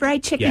 Kentucky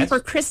Fried Chicken, for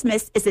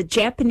Christmas is a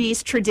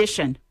Japanese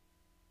tradition.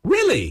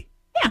 Really?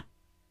 Yeah.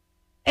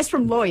 That's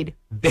from Lloyd.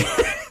 That's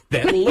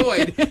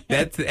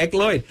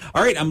Lloyd.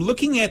 All right, I'm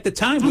looking at the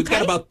time. We've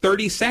got about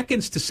 30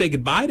 seconds to say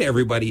goodbye to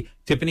everybody.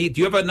 Tiffany, do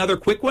you have another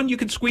quick one you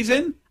can squeeze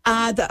in?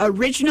 The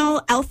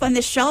original Elf on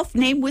the Shelf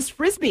name was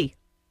Frisbee.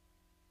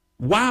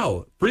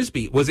 Wow,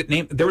 Frisbee. Was it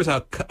named? There was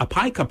a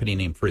pie company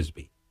named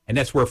Frisbee, and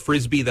that's where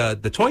Frisbee,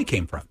 the toy,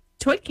 came from.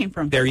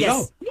 There you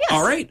go. Yes.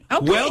 All right.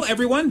 Okay. Well,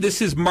 everyone,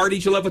 this is Marty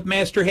Gillette with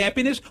Master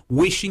Happiness,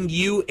 wishing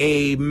you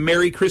a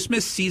Merry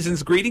Christmas,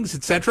 season's greetings,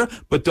 etc.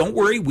 But don't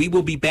worry, we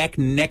will be back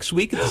next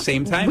week at the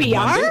same time. We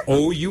are?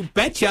 Oh, you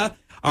betcha.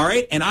 All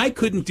right. And I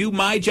couldn't do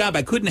my job.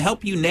 I couldn't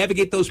help you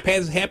navigate those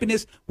paths of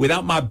happiness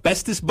without my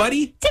bestest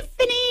buddy,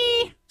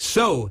 Tiffany.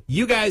 So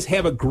you guys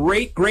have a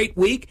great, great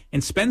week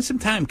and spend some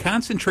time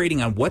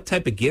concentrating on what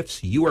type of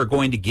gifts you are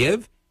going to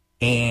give.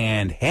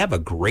 And have a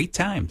great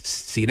time.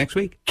 See you next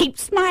week. Keep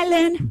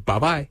smiling.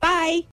 Bye-bye. Bye.